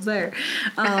we're both there.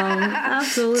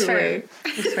 Absolutely.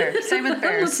 It's fair. Same with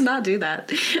bears. Let's not do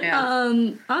that.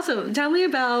 Yeah. Also, tell me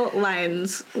about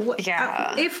lions.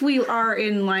 If we are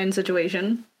in lion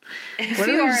situation. If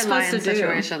you are in lion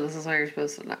situation, this is what you're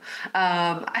supposed to know.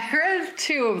 I read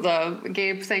 2 of them.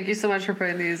 Gabe, thank you so much for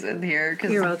putting these in here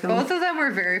because both of them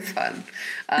were very fun.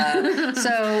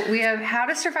 So we have How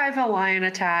to Survive a Lion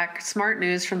Attack, Smart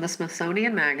News from the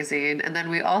Smithsonian Magazine, and then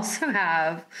we also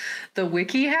have the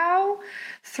WikiHow,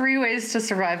 3 ways to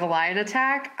survive a lion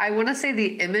attack. I want to say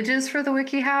the images for the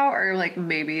WikiHow are like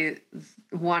maybe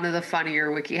one of the funnier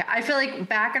WikiHow. I feel like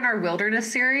back in our wilderness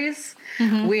series,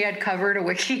 we had covered a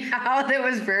WikiHow that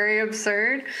was very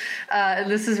absurd.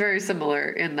 And this is very similar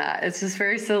in that. It's just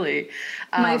very silly.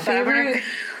 My favorite...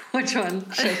 Which one?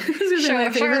 Show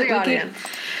the audience.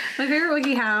 My favorite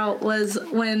WikiHow was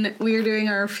when we were doing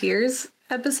our fears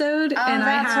episode, and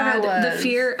I had the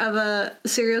fear of a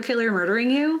serial killer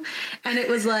murdering you, and it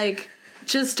was like,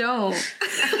 just don't.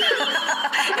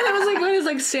 And it was like, what is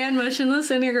like stand motionless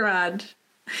in your garage?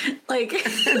 Like,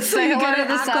 so you get it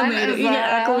acclimated. You get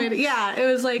acclimated. Yeah, it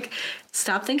was like,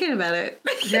 stop thinking about it.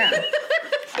 Yeah.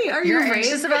 You're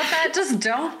anxious about that? Just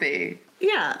don't be.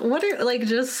 Yeah.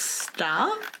 Just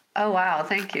stop? Oh, wow.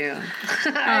 Thank you.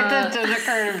 That didn't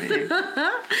occur to me.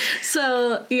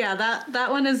 So, yeah, that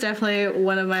one is definitely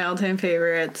one of my all-time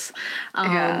favorites.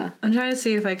 I'm trying to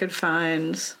see if I could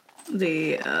find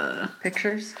the...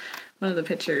 pictures? One of the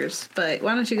pictures. But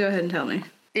why don't you go ahead and tell me?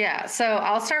 Yeah, so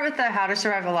I'll start with the How to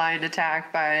Survive a Lion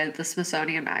Attack by the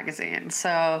Smithsonian Magazine.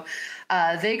 So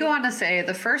they go on to say,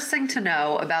 the first thing to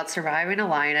know about surviving a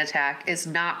lion attack is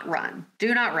not run.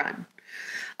 Do not run.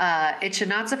 It should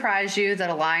not surprise you that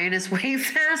a lion is way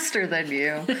faster than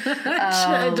you.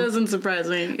 It doesn't surprise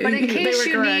me. But in case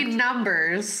you need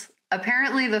numbers,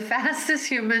 apparently the fastest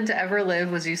human to ever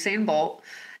live was Usain Bolt,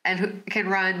 and who can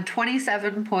run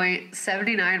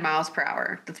 27.79 miles per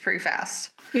hour. That's pretty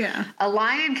fast. Yeah. A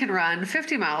lion can run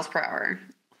 50 miles per hour.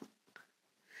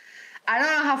 I don't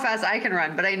know how fast I can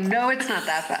run, but I know it's not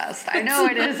that fast. I know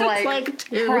it is like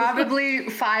 2. probably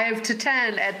 5 to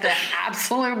 10 at the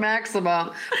absolute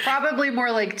maximum. Probably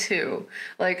more like 2.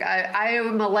 Like I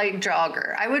am a light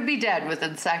jogger. I would be dead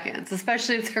within seconds,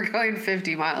 especially if they're going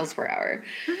 50 miles per hour.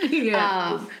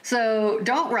 Yeah. So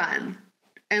don't run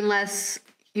unless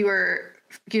you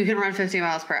can run 50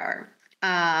 miles per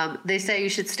hour. They say you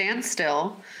should stand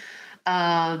still.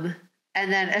 And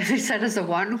then, as I said, as a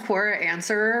one Quora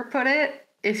answerer put it,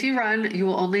 if you run, you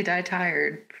will only die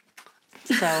tired.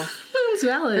 So That's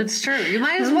valid. it's true. You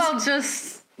might as well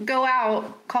just go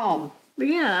out calm.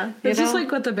 Yeah. It's You just know?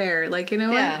 like with the bear. Like, you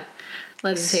know Yeah. what?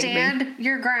 Let it take me. Stand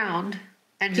your ground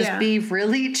and just Yeah. be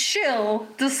really chill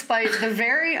despite the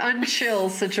very unchill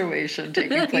situation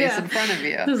taking place Yeah. in front of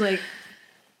you. It was like,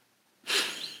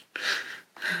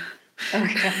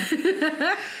 Okay.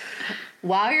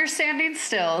 While you're standing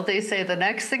still, they say the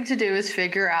next thing to do is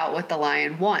figure out what the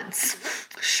lion wants.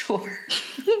 Sure.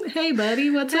 hey,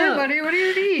 buddy, what's Hey, up? buddy, what do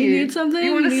you need? You need something?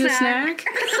 You want need a snack?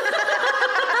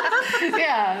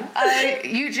 Yeah.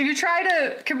 You try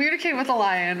to communicate with the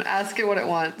lion, ask it what it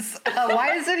wants.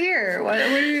 Why is it here? Why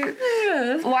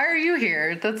are you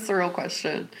here? That's the real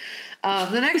question.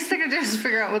 The next thing to do is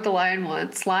figure out what the lion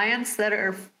wants. Lions that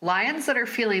are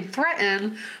feeling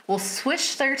threatened will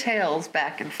swish their tails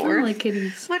back and forth, like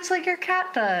kitties. much like your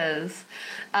cat does.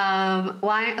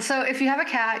 So if you have a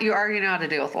cat, you already know how to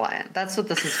deal with a lion. That's what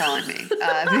this is telling me. If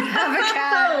you have a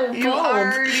cat, you bold.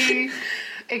 already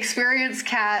experience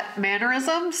cat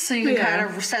mannerisms, so you can Yeah.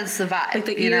 kind of sense the vibe. Like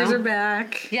the you ears know? are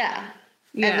back. Yeah.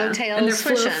 Yeah. And the And tail's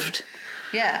they're swishing. floofed.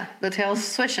 Yeah, the tail's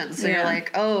swishing. So you're Yeah.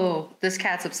 like, oh, this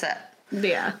cat's upset.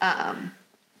 Yeah.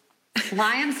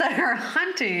 Lions that are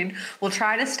hunting will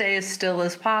try to stay as still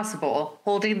as possible,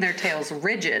 holding their tails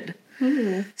rigid.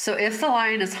 So if the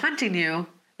lion is hunting you,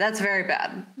 that's very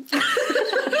bad.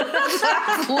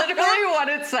 That's literally what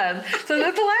it says. So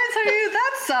if the lion's hunting you,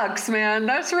 that sucks, man.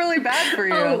 That's really bad for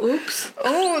you. Oh, oops.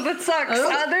 Oh, that sucks.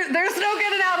 Oh. There's no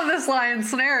getting out of this lion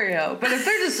scenario. But if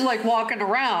they're just like walking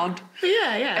around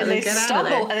Yeah. and they get out of stumble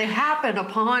there. and they happen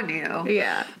upon you,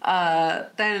 Yeah.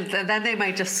 then they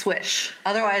might just swish.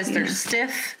 Otherwise, they're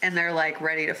stiff and they're like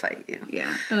ready to fight you.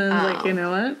 Yeah. And then like, you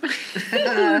know what?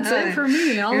 That's it for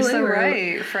me. All You're the way so around.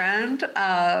 right, friend.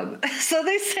 So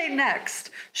they say next,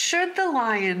 should the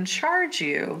lion charge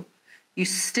you, you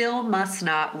still must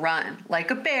not run.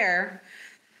 Like a bear,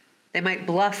 they might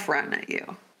bluff run at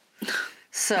you.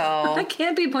 So I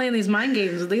can't be playing these mind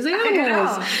games with these I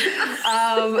animals.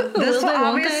 know. This will they,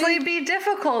 won't obviously they? be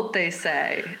difficult, they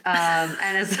say.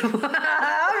 And it's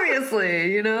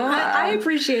obviously, you know. I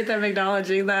appreciate them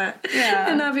acknowledging that. Yeah.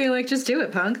 And not being like, just do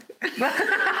it, punk.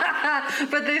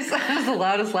 But they say, that's the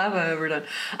loudest laugh I've ever done.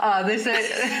 They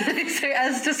say,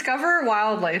 as Discover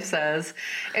Wildlife says,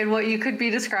 in what you could be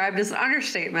described as an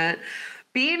understatement,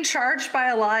 being charged by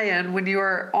a lion when you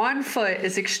are on foot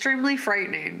is extremely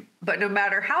frightening. But no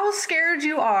matter how scared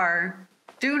you are,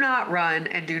 do not run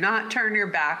and do not turn your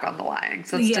back on the lion.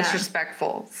 So it's Yeah.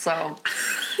 disrespectful. So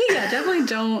Yeah, definitely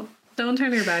don't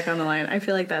turn your back on the lion. I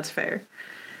feel like that's fair.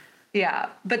 yeah,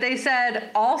 but they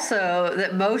said also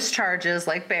that most charges,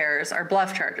 like bears, are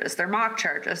bluff charges. They're mock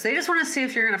charges. They just want to see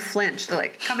if you're going to flinch. They're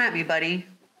like, come at me, buddy.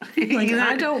 Like,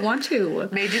 I don't want to.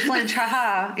 Made you flinch,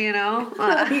 haha, you know?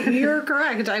 You're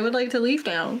correct. I would like to leave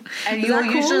now. And Is you'll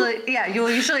that cool? you'll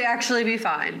usually actually be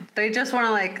fine. They just want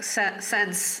to like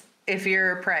sense if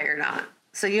you're prey or not.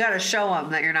 So you got to show them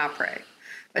that you're not prey.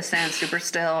 By standing super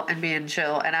still and being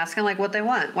chill and asking like what they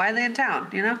want. Why are they in town,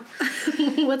 you know?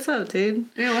 What's up, dude?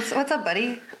 Yeah, what's up,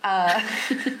 buddy?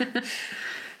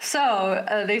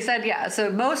 So they said, yeah, so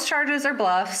most charges are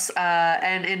bluffs.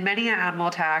 And in many animal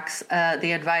attacks,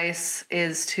 the advice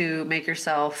is to make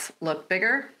yourself look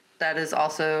bigger. That is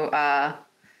also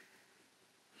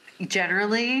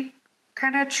generally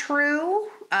kind of true.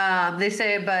 They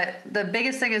say, but the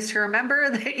biggest thing is to remember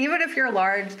that even if you're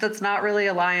large, that's not really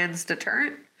a lion's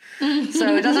deterrent.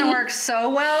 So it doesn't work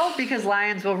so well because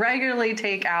lions will regularly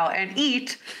take out and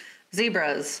eat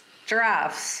zebras,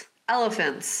 giraffes,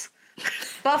 elephants,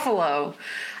 buffalo,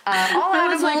 all I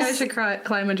was animals. like, I should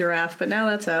climb a giraffe, but now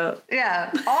that's out.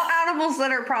 Yeah, all animals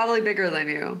that are probably bigger than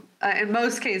you. In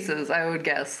most cases, I would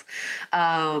guess.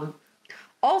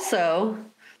 Also,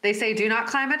 they say do not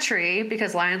climb a tree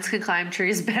because lions can climb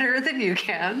trees better than you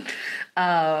can.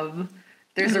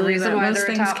 There's a believe reason that. why Most they're a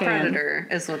things top can. predator,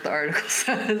 is what the article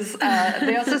says.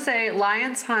 They also say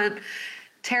lions hunt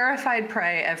terrified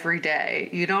prey every day.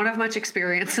 You don't have much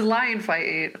experience in lion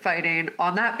fighting.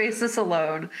 On that basis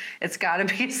alone, it's got to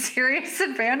be a serious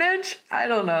advantage. I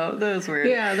don't know. That was weird.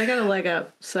 Yeah, they got a leg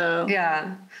up, so.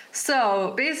 Yeah.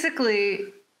 So basically,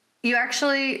 You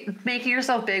actually, making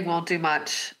yourself big won't do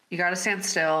much. You got to stand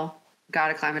still. Got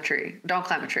to climb a tree. Don't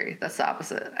climb a tree. That's the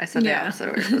opposite. I said the opposite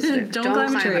of what you're supposed to do. Don't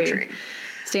climb a tree.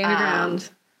 Stand your ground.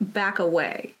 Back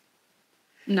away.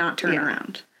 Not turn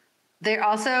around. They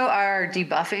also are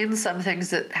debuffing some things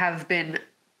that have been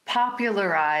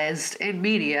popularized in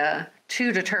media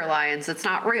to deter lions. It's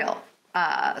not real.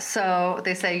 So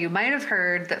they say you might have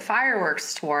heard that fire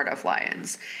works to ward off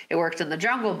lions. It worked in the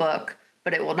Jungle Book,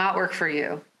 but it will not work for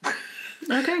you.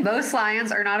 Okay. Most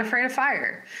lions are not afraid of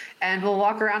fire and will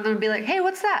walk around them and be like, hey,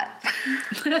 what's that?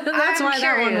 That's why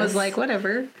that one was like,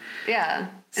 whatever. Yeah.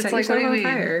 Set It's like, what do you mean?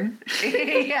 fire.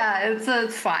 Yeah,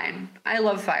 it's fine. I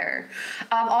love fire.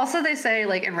 Also, they say,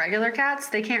 like, in regular cats,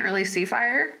 they can't really see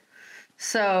fire.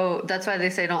 So that's why they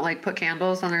say don't, like, put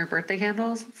candles on their birthday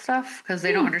candles and stuff, because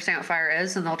they don't understand what fire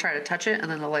is, and they'll try to touch it,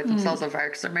 and then they'll light themselves on fire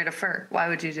because they're made of fur. Why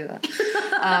would you do that?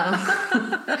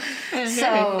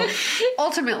 So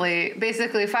ultimately,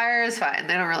 basically, fire is fine.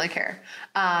 They don't really care.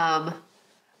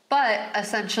 But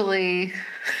essentially,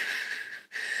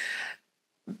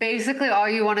 basically all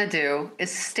you want to do is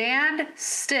stand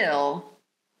still,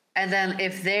 and then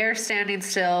if they're standing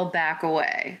still, back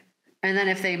away. And then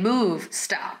if they move,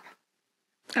 stop.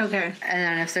 Okay. And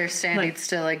then if they're standing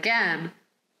still again,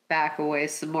 back away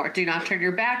some more. Do not turn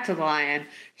your back to the lion.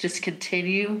 Just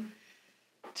continue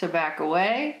to back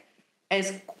away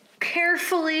as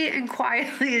carefully and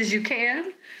quietly as you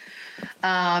can.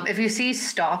 If you see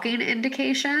stalking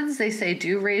indications, they say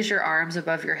do raise your arms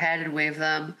above your head and wave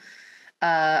them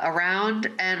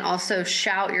around, and also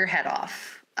shout your head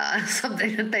off.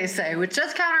 Something that they say, which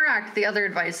does counteract the other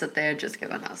advice that they had just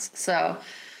given us. So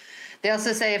they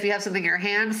also say if you have something in your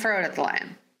hand, throw it at the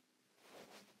lion.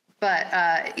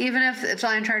 But even if the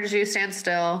lion charges you, stand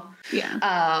still.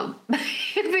 Yeah. But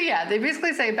yeah, they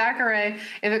basically say back away.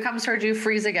 If it comes towards you,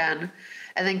 freeze again.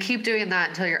 And then keep doing that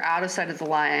until you're out of sight of the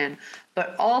lion.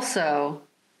 But also,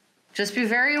 just be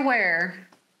very aware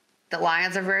that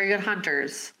lions are very good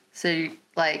hunters. So, you,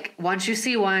 like, once you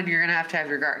see one, you're going to have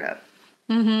your guard up.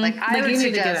 Mm-hmm. Like, I would you suggest, need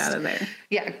to get out of there.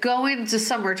 Yeah, go into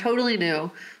somewhere totally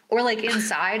new. Or, like,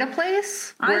 inside a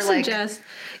place. I suggest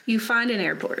you find an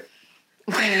airport.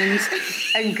 And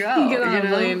go. You get on a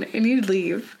plane and you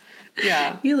leave.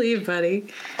 Yeah. You leave, buddy.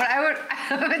 But I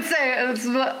would say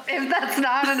if that's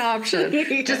not an option,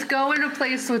 just go in a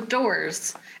place with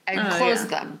doors and close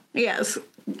them. Yes.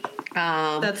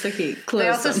 That's the key. Close they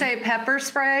also them. say pepper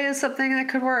spray is something that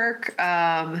could work.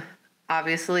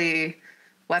 Obviously,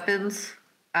 weapons.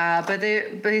 But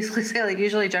they basically say, like,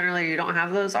 usually, generally, you don't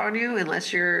have those on you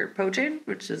unless you're poaching,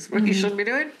 which is what you shouldn't be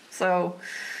doing. So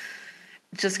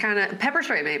just kind of pepper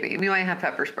spray, maybe. You might have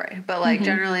pepper spray. But, like,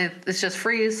 generally, it's just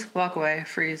freeze, walk away,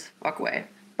 freeze, walk away.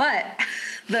 But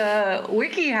the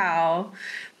WikiHow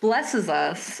blesses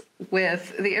us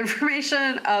with the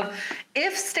information of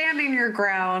if standing your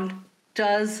ground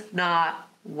does not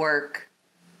work,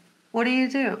 what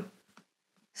do?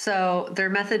 So their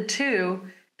method 2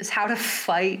 is how to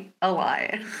fight a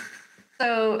lion.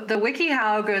 So the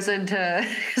WikiHow goes into,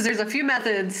 because there's a few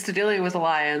methods to dealing with a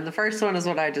lion. The first one is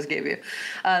what I just gave you.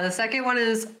 The second one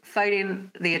is fighting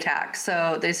the attack.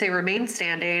 So they say remain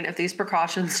standing. If these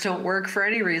precautions don't work for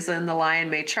any reason, the lion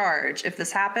may charge. If this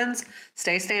happens,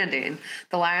 stay standing.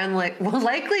 The lion will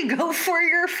likely go for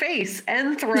your face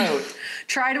and throat.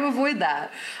 Try to avoid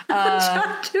that.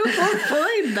 Try to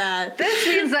avoid that. This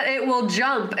means that it will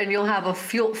jump and you'll have a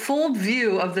full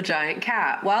view of the giant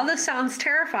cat. While this sounds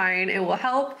terrifying, it will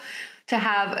help to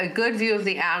have a good view of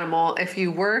the animal. If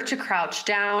you were to crouch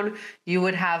down, you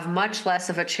would have much less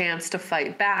of a chance to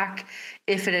fight back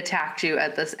if it attacked you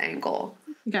at this angle.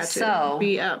 Gotcha. So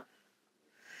be up.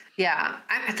 Yeah,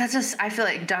 I feel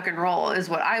like duck and roll is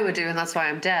what I would do, and that's why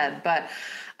I'm dead. But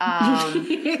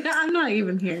I'm not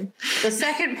even here. The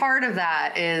second part of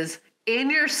that is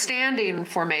in your standing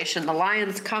formation, the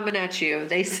lion's coming at you.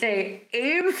 They say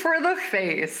aim for the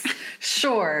face.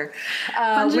 Sure.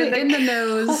 Punch it in the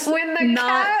nose. When the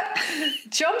cat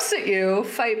jumps at you,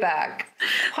 fight back.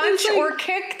 Punch or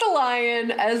kick the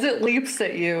lion as it leaps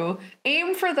at you.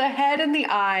 Aim for the head and the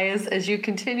eyes as you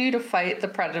continue to fight the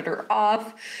predator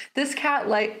off. This cat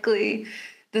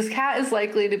is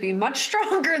likely to be much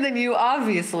stronger than you,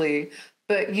 obviously,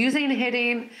 but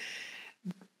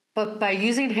by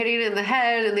using hitting in the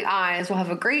head and the eyes will have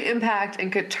a great impact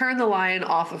and could turn the lion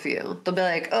off of you. They'll be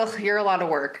like, ugh, you're a lot of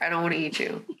work. I don't want to eat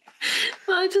you.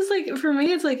 Well, it's just like, for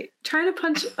me, it's like trying to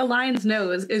punch a lion's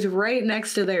nose is right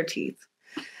next to their teeth.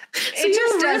 So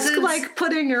you risk like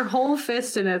putting your whole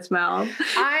fist in its mouth.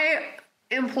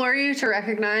 implore you to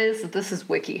recognize that this is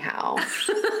WikiHow.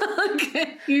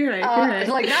 Okay, you're right.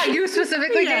 Like not you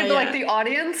specifically, Yeah, but like the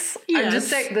audience. Yes. I'm just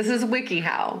saying this is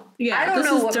WikiHow. Yeah, I don't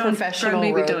know what professional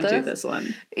maybe wrote don't this. do this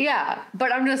one. Yeah,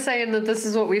 but I'm just saying that this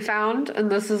is what we found,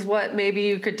 and this is what maybe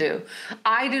you could do.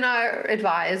 I do not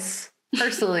advise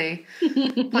personally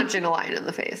punching a lion in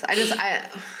the face. I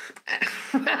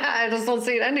just don't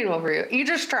see it ending well for you. You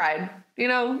just tried,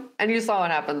 and you saw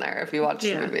what happened there if you watched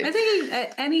the movie. I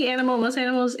think any animal, most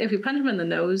animals, if you punch them in the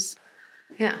nose,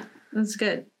 yeah, that's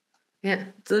good. Yeah,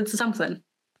 it's something.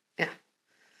 Yeah,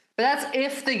 but that's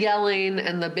if the yelling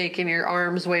and the making your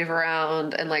arms wave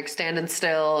around and like standing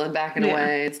still and backing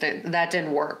away, that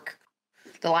didn't work.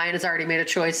 The lion has already made a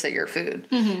choice at your food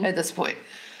at this point.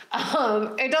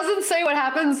 It doesn't say what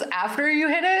happens after you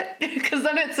hit it, because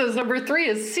then it says number 3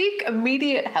 is seek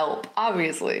immediate help,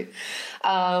 obviously.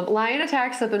 Lion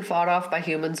attacks have been fought off by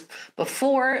humans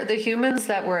before. The humans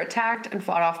that were attacked and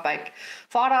fought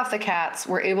off the cats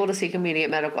were able to seek immediate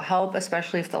medical help,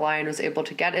 especially if the lion was able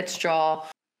to get its jaw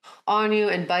on you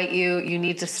and bite you. You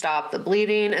need to stop the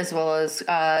bleeding, as well as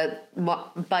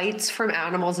bites from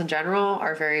animals in general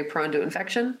are very prone to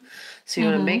infection. So you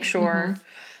want to make sure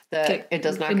that it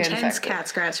does not get infected. Intense cat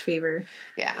scratch fever.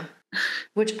 Yeah.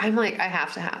 Which I'm like, I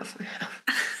have to have.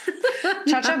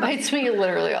 Cha-Cha bites me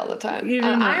literally all the time.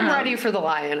 I'm ready for the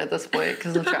lion at this point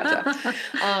because of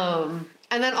Cha-Cha.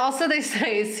 And then also they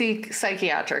say seek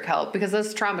psychiatric help because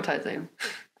that's traumatizing.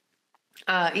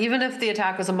 Even if the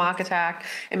attack was a mock attack,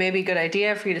 it may be a good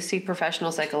idea for you to seek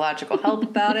professional psychological help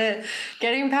about it.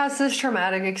 Getting past this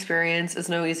traumatic experience is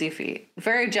no easy feat.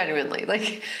 Very genuinely.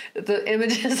 Like, the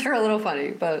images are a little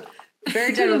funny, but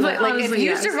very genuinely. Like, honestly, if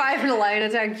you survive a lion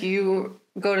attack, you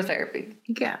go to therapy.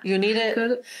 Yeah. You need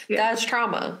it. That's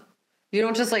trauma. You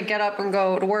don't just, like, get up and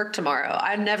go to work tomorrow.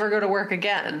 I'd never go to work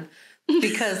again.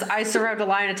 Because I survived a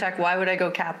lion attack, why would I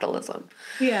go capitalism?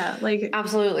 Yeah, like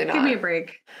absolutely not. Give me a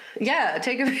break. Yeah,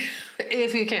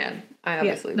 if you can. I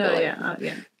obviously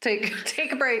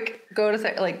take a break. Go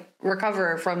to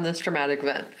recover from this traumatic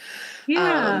event.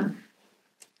 Yeah,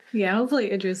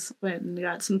 hopefully Idris went and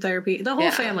got some therapy. The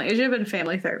whole family. It should have been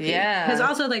family therapy. Yeah, because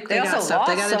also they got stuff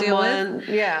they got to deal with.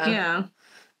 Yeah.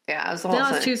 It was the whole they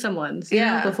lost thing. 2 someones.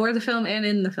 Yeah, before the film and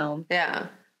in the film. Yeah.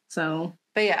 So.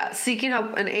 But yeah, seeking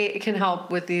help and it can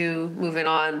help with you moving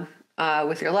on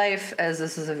with your life, as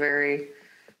this is a very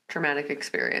traumatic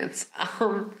experience.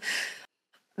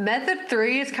 Method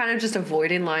 3 is kind of just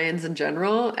avoiding lions in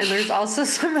general, and there's also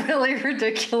some really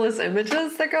ridiculous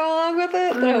images that go along with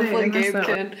it that hopefully Gabe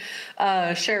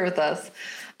can share with us.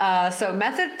 So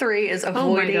method 3 is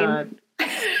avoiding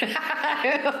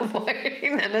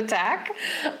avoiding an attack.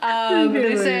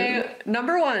 They say,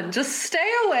 number 1, just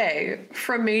stay away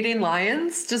from mating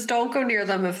lions. Just don't go near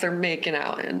them if they're making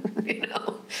out. And,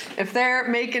 if they're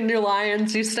making new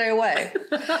lions, you stay away.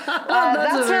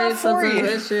 That's not for you.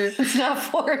 It's not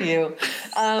for you.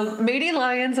 Mating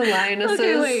lions and lionesses.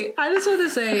 Okay, wait. I just want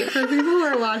to say, for people who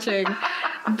are watching,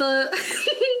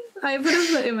 I put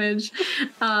up the image,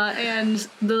 and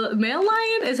the male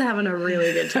lion is having a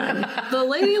really good time. The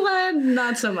lady lion,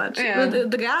 not so much. Yeah.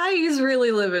 But the guy, he's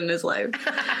really living his life.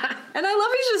 And I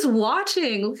love he's just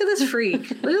watching. Look at this freak.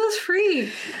 Look at this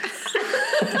freak.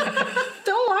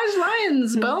 Don't watch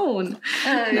lions bone.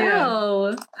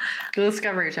 No. The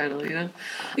Discovery Channel,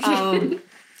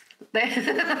 They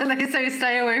say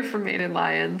stay away from mating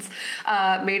lions.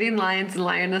 Mating lions and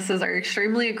lionesses are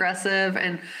extremely aggressive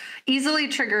and easily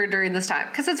triggered during this time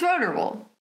because it's vulnerable.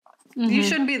 You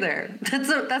shouldn't be there.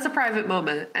 That's a private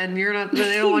moment, and you're not.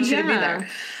 They don't want you to be there.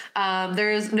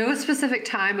 There is no specific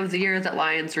time of the year that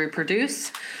lions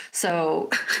reproduce, so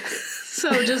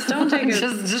just don't take it.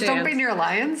 just don't be near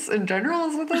lions in general.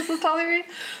 Is what this is telling me.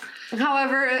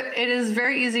 However, it is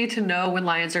very easy to know when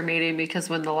lions are mating because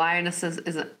when the lioness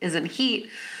is in heat,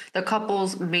 the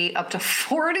couples mate up to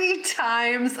 40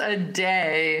 times a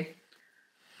day.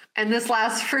 And this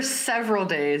lasts for several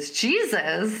days.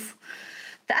 Jesus.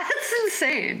 That's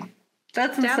insane.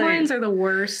 That's insane. Dad lions are the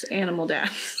worst animal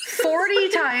dads. 40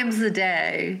 times a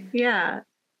day. Yeah.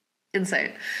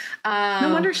 Insane. No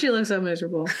wonder she looks so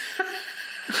miserable.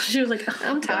 She was like,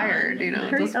 I'm tired,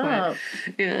 Hurry up.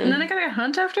 Yeah. And then I gotta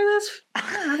hunt after this?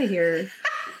 Get out of here.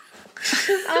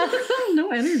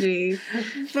 No energy.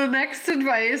 The next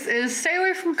advice is stay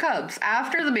away from cubs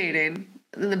after the mating.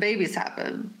 And the babies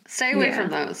happen. Stay away from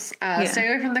those. Stay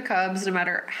away from the cubs, no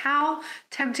matter how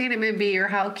tempting it may be or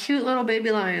how cute little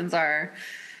baby lions are.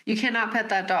 You cannot pet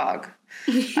that dog.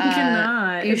 You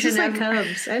cannot. It's just like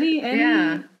cubs. Any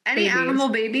animal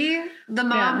baby, the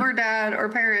mom or dad or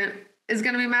parent is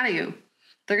going to be mad at you.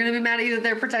 They're going to be mad at you that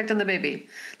they're protecting the baby.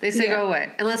 They say go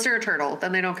away. Unless they're a turtle,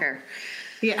 then they don't care.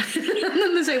 Yeah.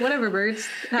 Then they say, whatever, birds.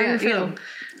 How you feel?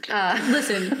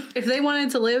 Listen, if they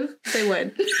wanted to live, they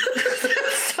would.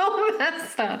 So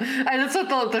messed up. And that's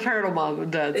what the turtle mom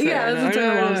and dad say. Yeah, that's what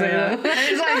turtle mom say.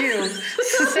 It's not you,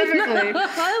 specifically.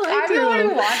 I'm the one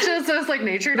who watches those like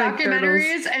nature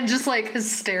documentaries and just like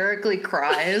hysterically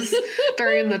cries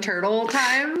during the turtle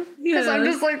time. Because I'm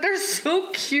just like, they're so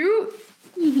cute.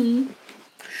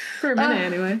 For a minute,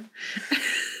 anyway.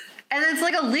 And it's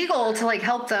like illegal to like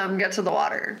help them get to the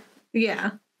water.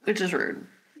 Yeah. Which is rude.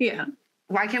 Yeah.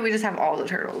 Why can't we just have all the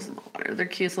turtles in the water? They're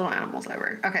cutest little animals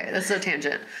ever. Okay, this is a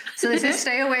tangent. So they say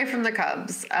stay away from the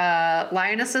cubs.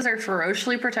 Lionesses are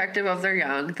ferociously protective of their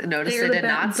young. Notice they did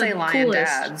not say lion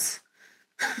dads.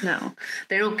 No.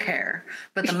 They don't care.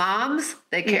 But the moms,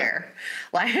 they care.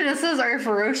 Lionesses are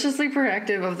ferociously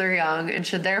protective of their young and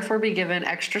should therefore be given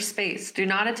extra space. Do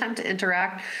not attempt to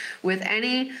interact with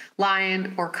any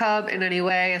lion or cub in any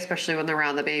way, especially when they're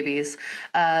around the babies.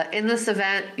 In this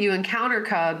event, you encounter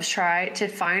cubs, try to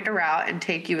find a route and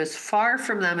take you as far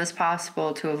from them as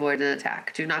possible to avoid an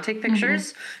attack. Do not take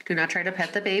pictures. Do not try to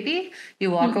pet the baby. You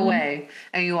walk away,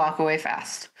 and you walk away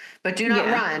fast. But do not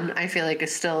run, I feel like,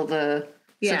 is still the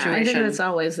situation. I think that's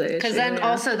always the issue. Because then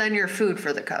also then you're food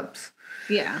for the cubs.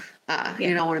 Yeah.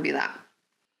 You don't want to be that.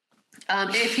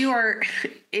 If you are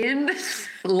in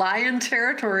lion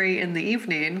territory in the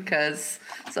evening, because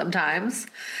sometimes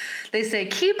they say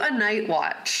keep a night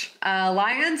watch.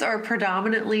 Lions are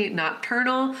predominantly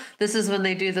nocturnal. This is when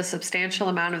they do the substantial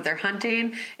amount of their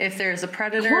hunting. If there's a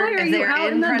predator, if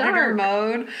they're in predator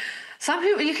mode, some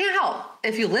people you can't help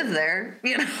if you live there,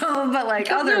 you know. But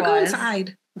like otherwise,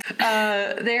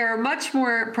 they are much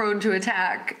more prone to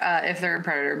attack if they're in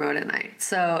predator mode at night.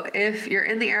 So if you're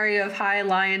in the area of high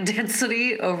lion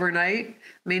density overnight,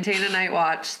 maintain a night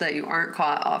watch so that you aren't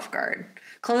caught off guard.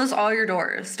 Close all your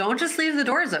doors. Don't just leave the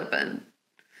doors open.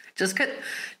 It's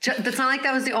not like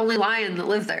that was the only lion that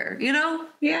lived there, you know?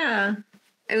 Yeah.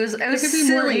 It was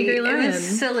silly. It was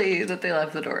silly that they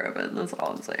left the door open. That's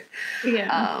all I'm saying.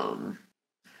 Yeah.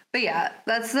 But yeah,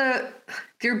 that's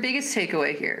your biggest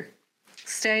takeaway here.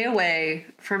 Stay away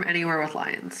from anywhere with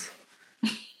lions.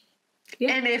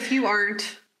 Yeah. And if you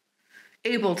aren't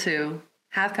able to,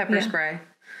 have pepper spray.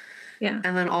 Yeah.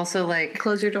 And then also like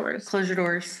close your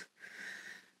doors.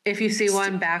 If you see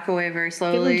one, back away very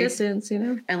slowly. Give them distance, you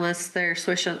know. Unless they're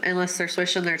swishing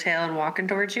their tail and walking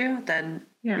towards you, then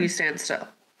you stand still.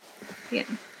 Yeah.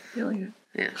 Really.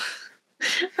 Yeah.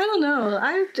 I don't know.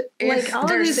 Like all of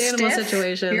these animal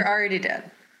situations. You're already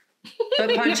dead.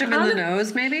 But punch them in the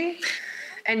nose, maybe,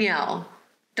 and yell.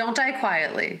 Don't die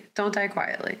quietly.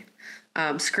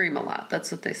 Scream a lot.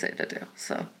 That's what they say to do.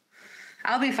 So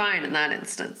I'll be fine in that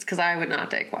instance because I would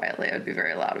not die quietly. I would be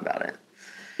very loud about it.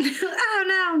 Oh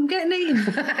no, I'm getting eaten.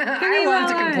 I love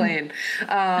to complain.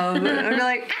 I'd be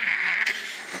like,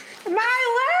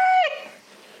 my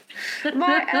leg,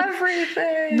 my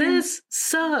everything. This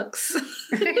sucks.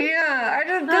 Yeah,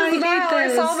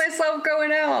 I saw myself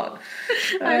going out.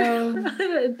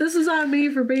 This is on me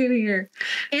for being here.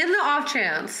 In the off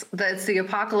chance that it's the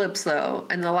apocalypse, though,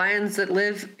 and the lions that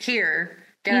live here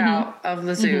get out of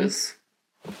the zoos.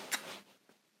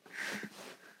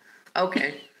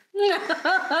 Okay.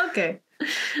 Okay.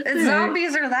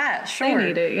 Zombies are that, sure. They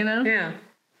need it, you know? Yeah.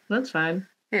 That's fine.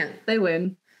 Yeah. They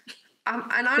win.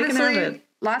 And honestly,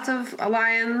 lots of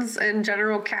lions and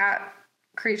general cat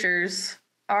creatures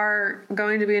are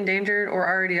going to be endangered or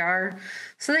already are,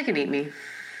 so they can eat me.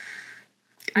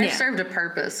 I've served a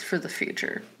purpose for the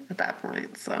future at that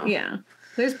point, so. Yeah.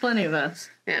 There's plenty of us.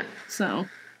 Yeah. So,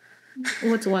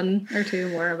 what's one or two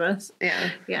more of us? Yeah.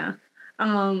 Yeah.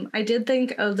 I did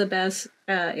think of the best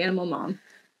animal mom.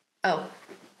 Oh,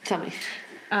 tell me.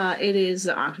 It is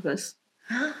the octopus.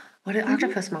 What do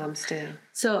octopus moms do?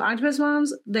 So octopus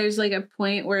moms, there's like a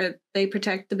point where they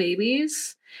protect the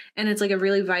babies and it's like a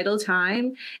really vital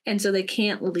time. And so they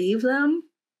can't leave them.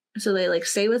 So they like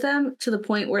stay with them to the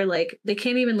point where like they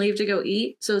can't even leave to go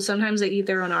eat. So sometimes they eat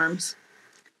their own arms.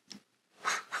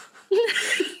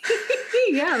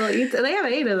 Yeah, they have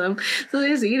 8 of them. So they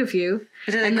just eat a few.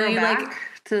 Do they go back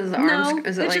to the arms? No,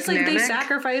 is it's just like they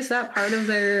sacrifice that part of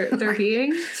their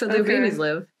being so their babies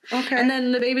live. Okay. And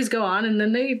then the babies go on and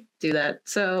then they do that.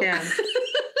 So yeah.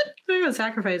 They're about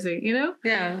sacrificing, you know?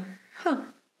 Yeah. Huh.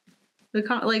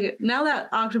 Like now that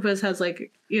octopus has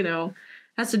like, you know,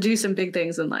 has to do some big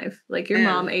things in life. Like your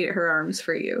mom ate her arms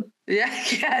for you. Yeah,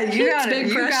 you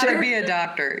gotta be a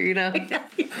doctor, you know,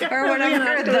 or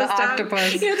whatever the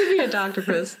octopus. You have to be a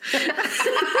doctopus,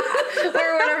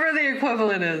 or whatever the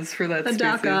equivalent is for that. A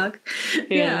doc.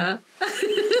 Yeah.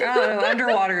 I don't know,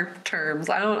 underwater terms.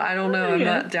 I don't know. I'm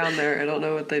not down there. I don't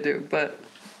know what they do, but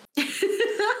you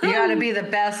gotta be the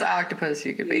best octopus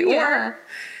you could be, or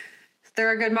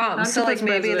they're a good mom. Octopus so like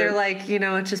maybe they're like, you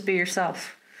know, just be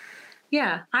yourself.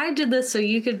 Yeah, I did this so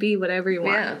you could be whatever you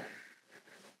want. Yeah.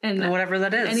 And whatever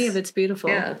that is. Any of it's beautiful.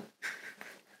 Yeah.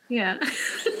 Yeah.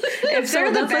 If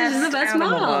they're the best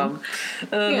mom,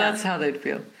 that's how they'd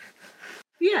feel.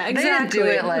 Yeah, exactly. They didn't do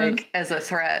it like as a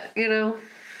threat, you know?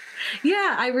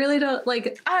 Yeah, I really don't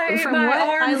like. From what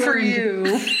I learned for you.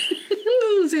 It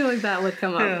doesn't seem like that would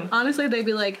come up. Yeah. Honestly, they'd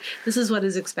be like, "This is what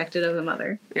is expected of a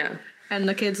mother." Yeah. And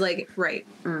the kid's like, "Right."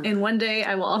 And one day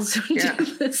I will also do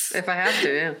this if I have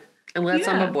to. Yeah. Unless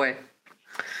I'm a boy.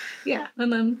 Yeah,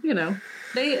 and then you know,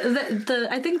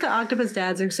 I think the octopus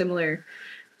dads are similar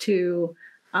to,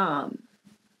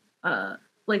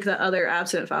 like the other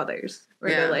absent fathers,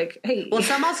 where they're like, hey. Well,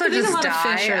 some also just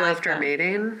die after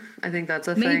mating. I think that's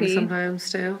a thing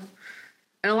sometimes too.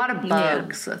 And a lot of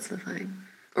bugs. That's the thing.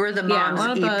 Or the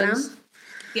moms eat them.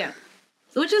 Yeah,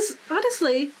 which is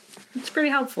honestly, it's pretty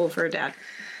helpful for a dad.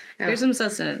 Yeah. There's some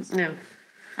sustenance. Yeah.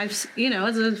 It's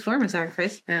a form of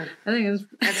sacrifice. Yeah. I think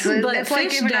it's like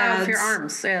giving out your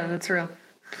arms. Yeah, that's real.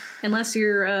 Unless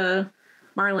you're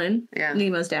Marlin,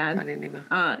 Nemo's dad. Finding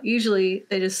Nemo. Usually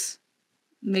they just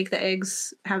make the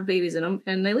eggs have babies in them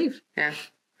and they leave. Yeah.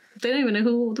 They don't even know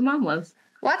who the mom was.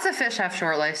 Lots of fish have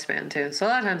short lifespan too, so a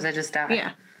lot of times they just die.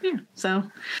 Yeah. Yeah. So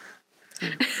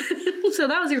so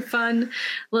that was your fun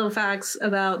little facts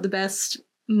about the best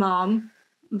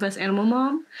animal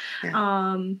mom.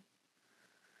 Yeah.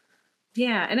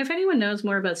 Yeah, and if anyone knows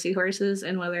more about seahorses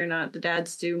and whether or not the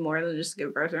dads do more than just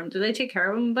give birth to them, do they take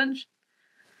care of them a bunch?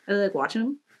 Are they like watching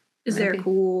them? Is there a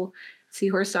cool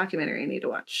seahorse documentary I need to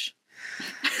watch?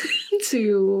 I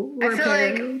feel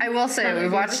like, I will say,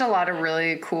 we've watched a lot of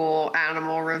really cool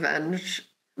animal revenge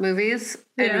movies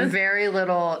and very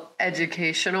little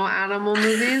educational animal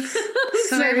movies.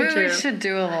 So maybe we should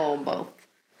do a little both.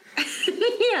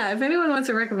 Yeah, if anyone wants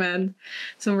to recommend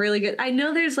some really good, I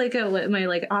know there's like my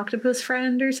like octopus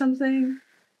friend or something,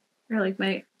 or like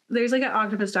there's like an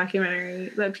octopus documentary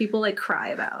that people like cry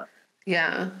about.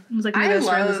 Yeah, I was like, I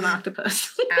love an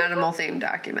octopus. Animal themed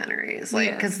documentaries,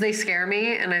 like because they scare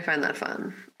me and I find that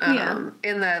fun.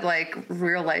 In that like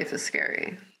real life is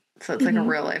scary, so it's like a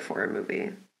real life horror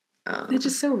movie. It's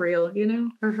just so real, you know.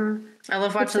 Mm-hmm. I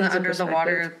love watching the under the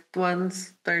water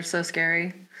ones. They're so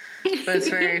scary. But it's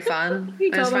very fun.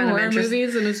 You call them horror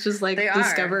movies and it's just like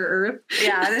Discover Earth.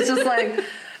 Yeah, and it's just like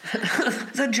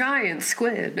the giant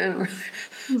squid. And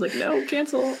I was like, no,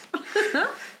 cancel.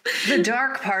 The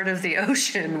dark part of the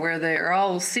ocean where they're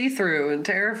all see-through and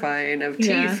terrifying of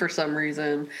teeth for some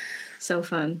reason. So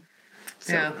fun.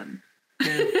 So fun.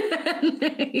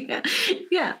 Yeah.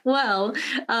 Yeah. Well,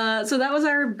 so that was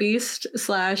our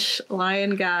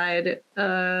Beast/Lion Guide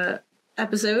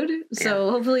episode.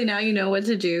 So hopefully now you know what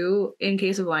to do in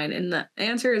case of lion. And the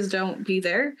answer is don't be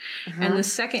there. And the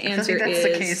second answer is... that's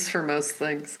the case for most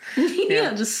things.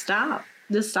 Just stop.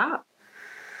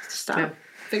 Yeah.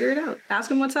 Figure it out.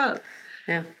 Ask him what's up.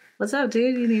 Yeah. What's up,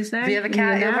 dude? You need a snack? If you have a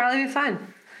cat, you'll probably be fine.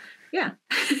 Yeah.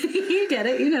 You get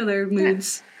it. You know their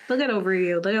moods. They'll get over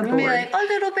you. They'll get bored. Be like, oh,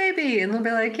 little baby. And they'll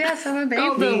be like, yes, I'm a baby.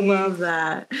 Oh, they'll love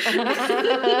that. You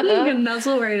can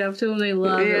nuzzle right up to them. They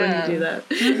love it when you do that.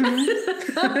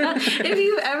 Mm-hmm. If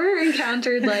you've ever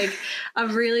encountered like a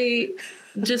really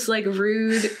just like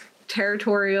rude,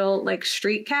 territorial like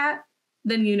street cat,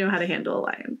 then you know how to handle a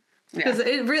lion. Because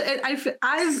it really, I've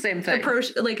same thing.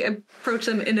 approached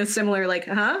them in a similar like,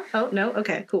 huh? Oh no,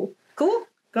 okay, cool,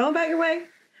 going back your way.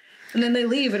 And then they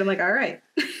leave, and I'm like, all right.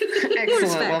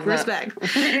 Excellent. Respect.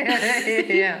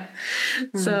 Yeah.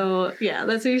 So, yeah,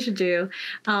 that's what you should do.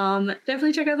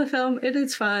 Definitely check out the film. It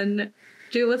is fun.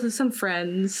 Do it with some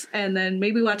friends, and then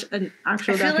maybe watch an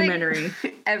actual documentary.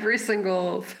 Like every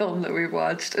single film that we've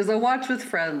watched is a watch with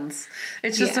friends.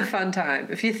 It's just a fun time.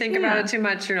 If you think about it too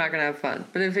much, you're not going to have fun.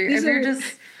 But if you're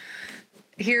just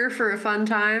here for a fun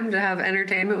time to have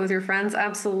entertainment with your friends,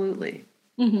 absolutely.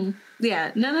 Mm-hmm.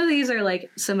 Yeah, none of these are like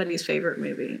somebody's favorite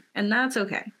movie, and that's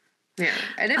okay. Yeah,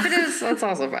 and if it is, that's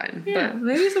also fine. Yeah,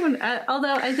 maybe someone.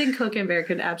 Although I think Cook and Bear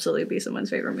could absolutely be someone's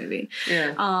favorite movie.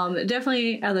 Yeah.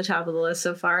 Definitely at the top of the list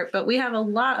so far. But we have a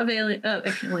lot of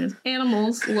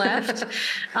animals left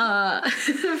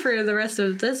for the rest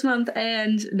of this month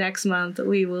and next month.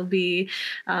 We will be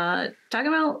talking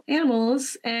about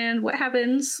animals and what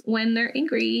happens when they're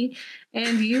angry.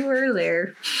 And you were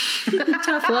there.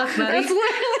 Tough luck, buddy. That's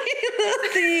literally the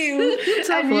theme.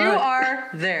 Tough and luck. you are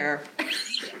there.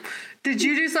 Did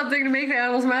you do something to make the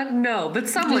animals mad? No, but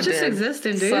someone They're just did.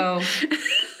 existing, dude. So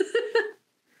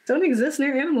don't exist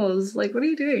near animals. Like, what are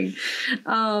you doing?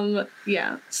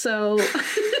 Yeah. So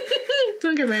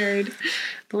don't get married.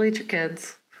 delete your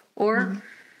kids. Or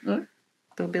What?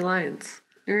 they'll be lions.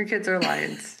 Your kids are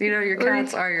lions. You know, your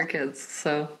cats are your kids.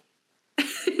 So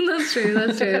That's true.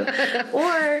 That's true.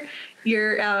 Or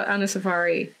you're out on a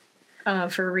safari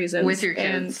for reasons With your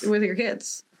kids. And with your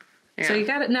kids. yeah. So you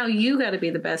got to now. You got to be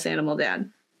the best animal dad.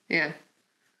 Yeah.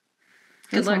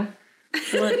 Good That's luck. all.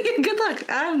 Good luck. Good luck.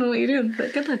 I don't know what you're doing,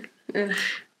 but good luck. Yeah.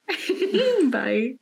 Bye.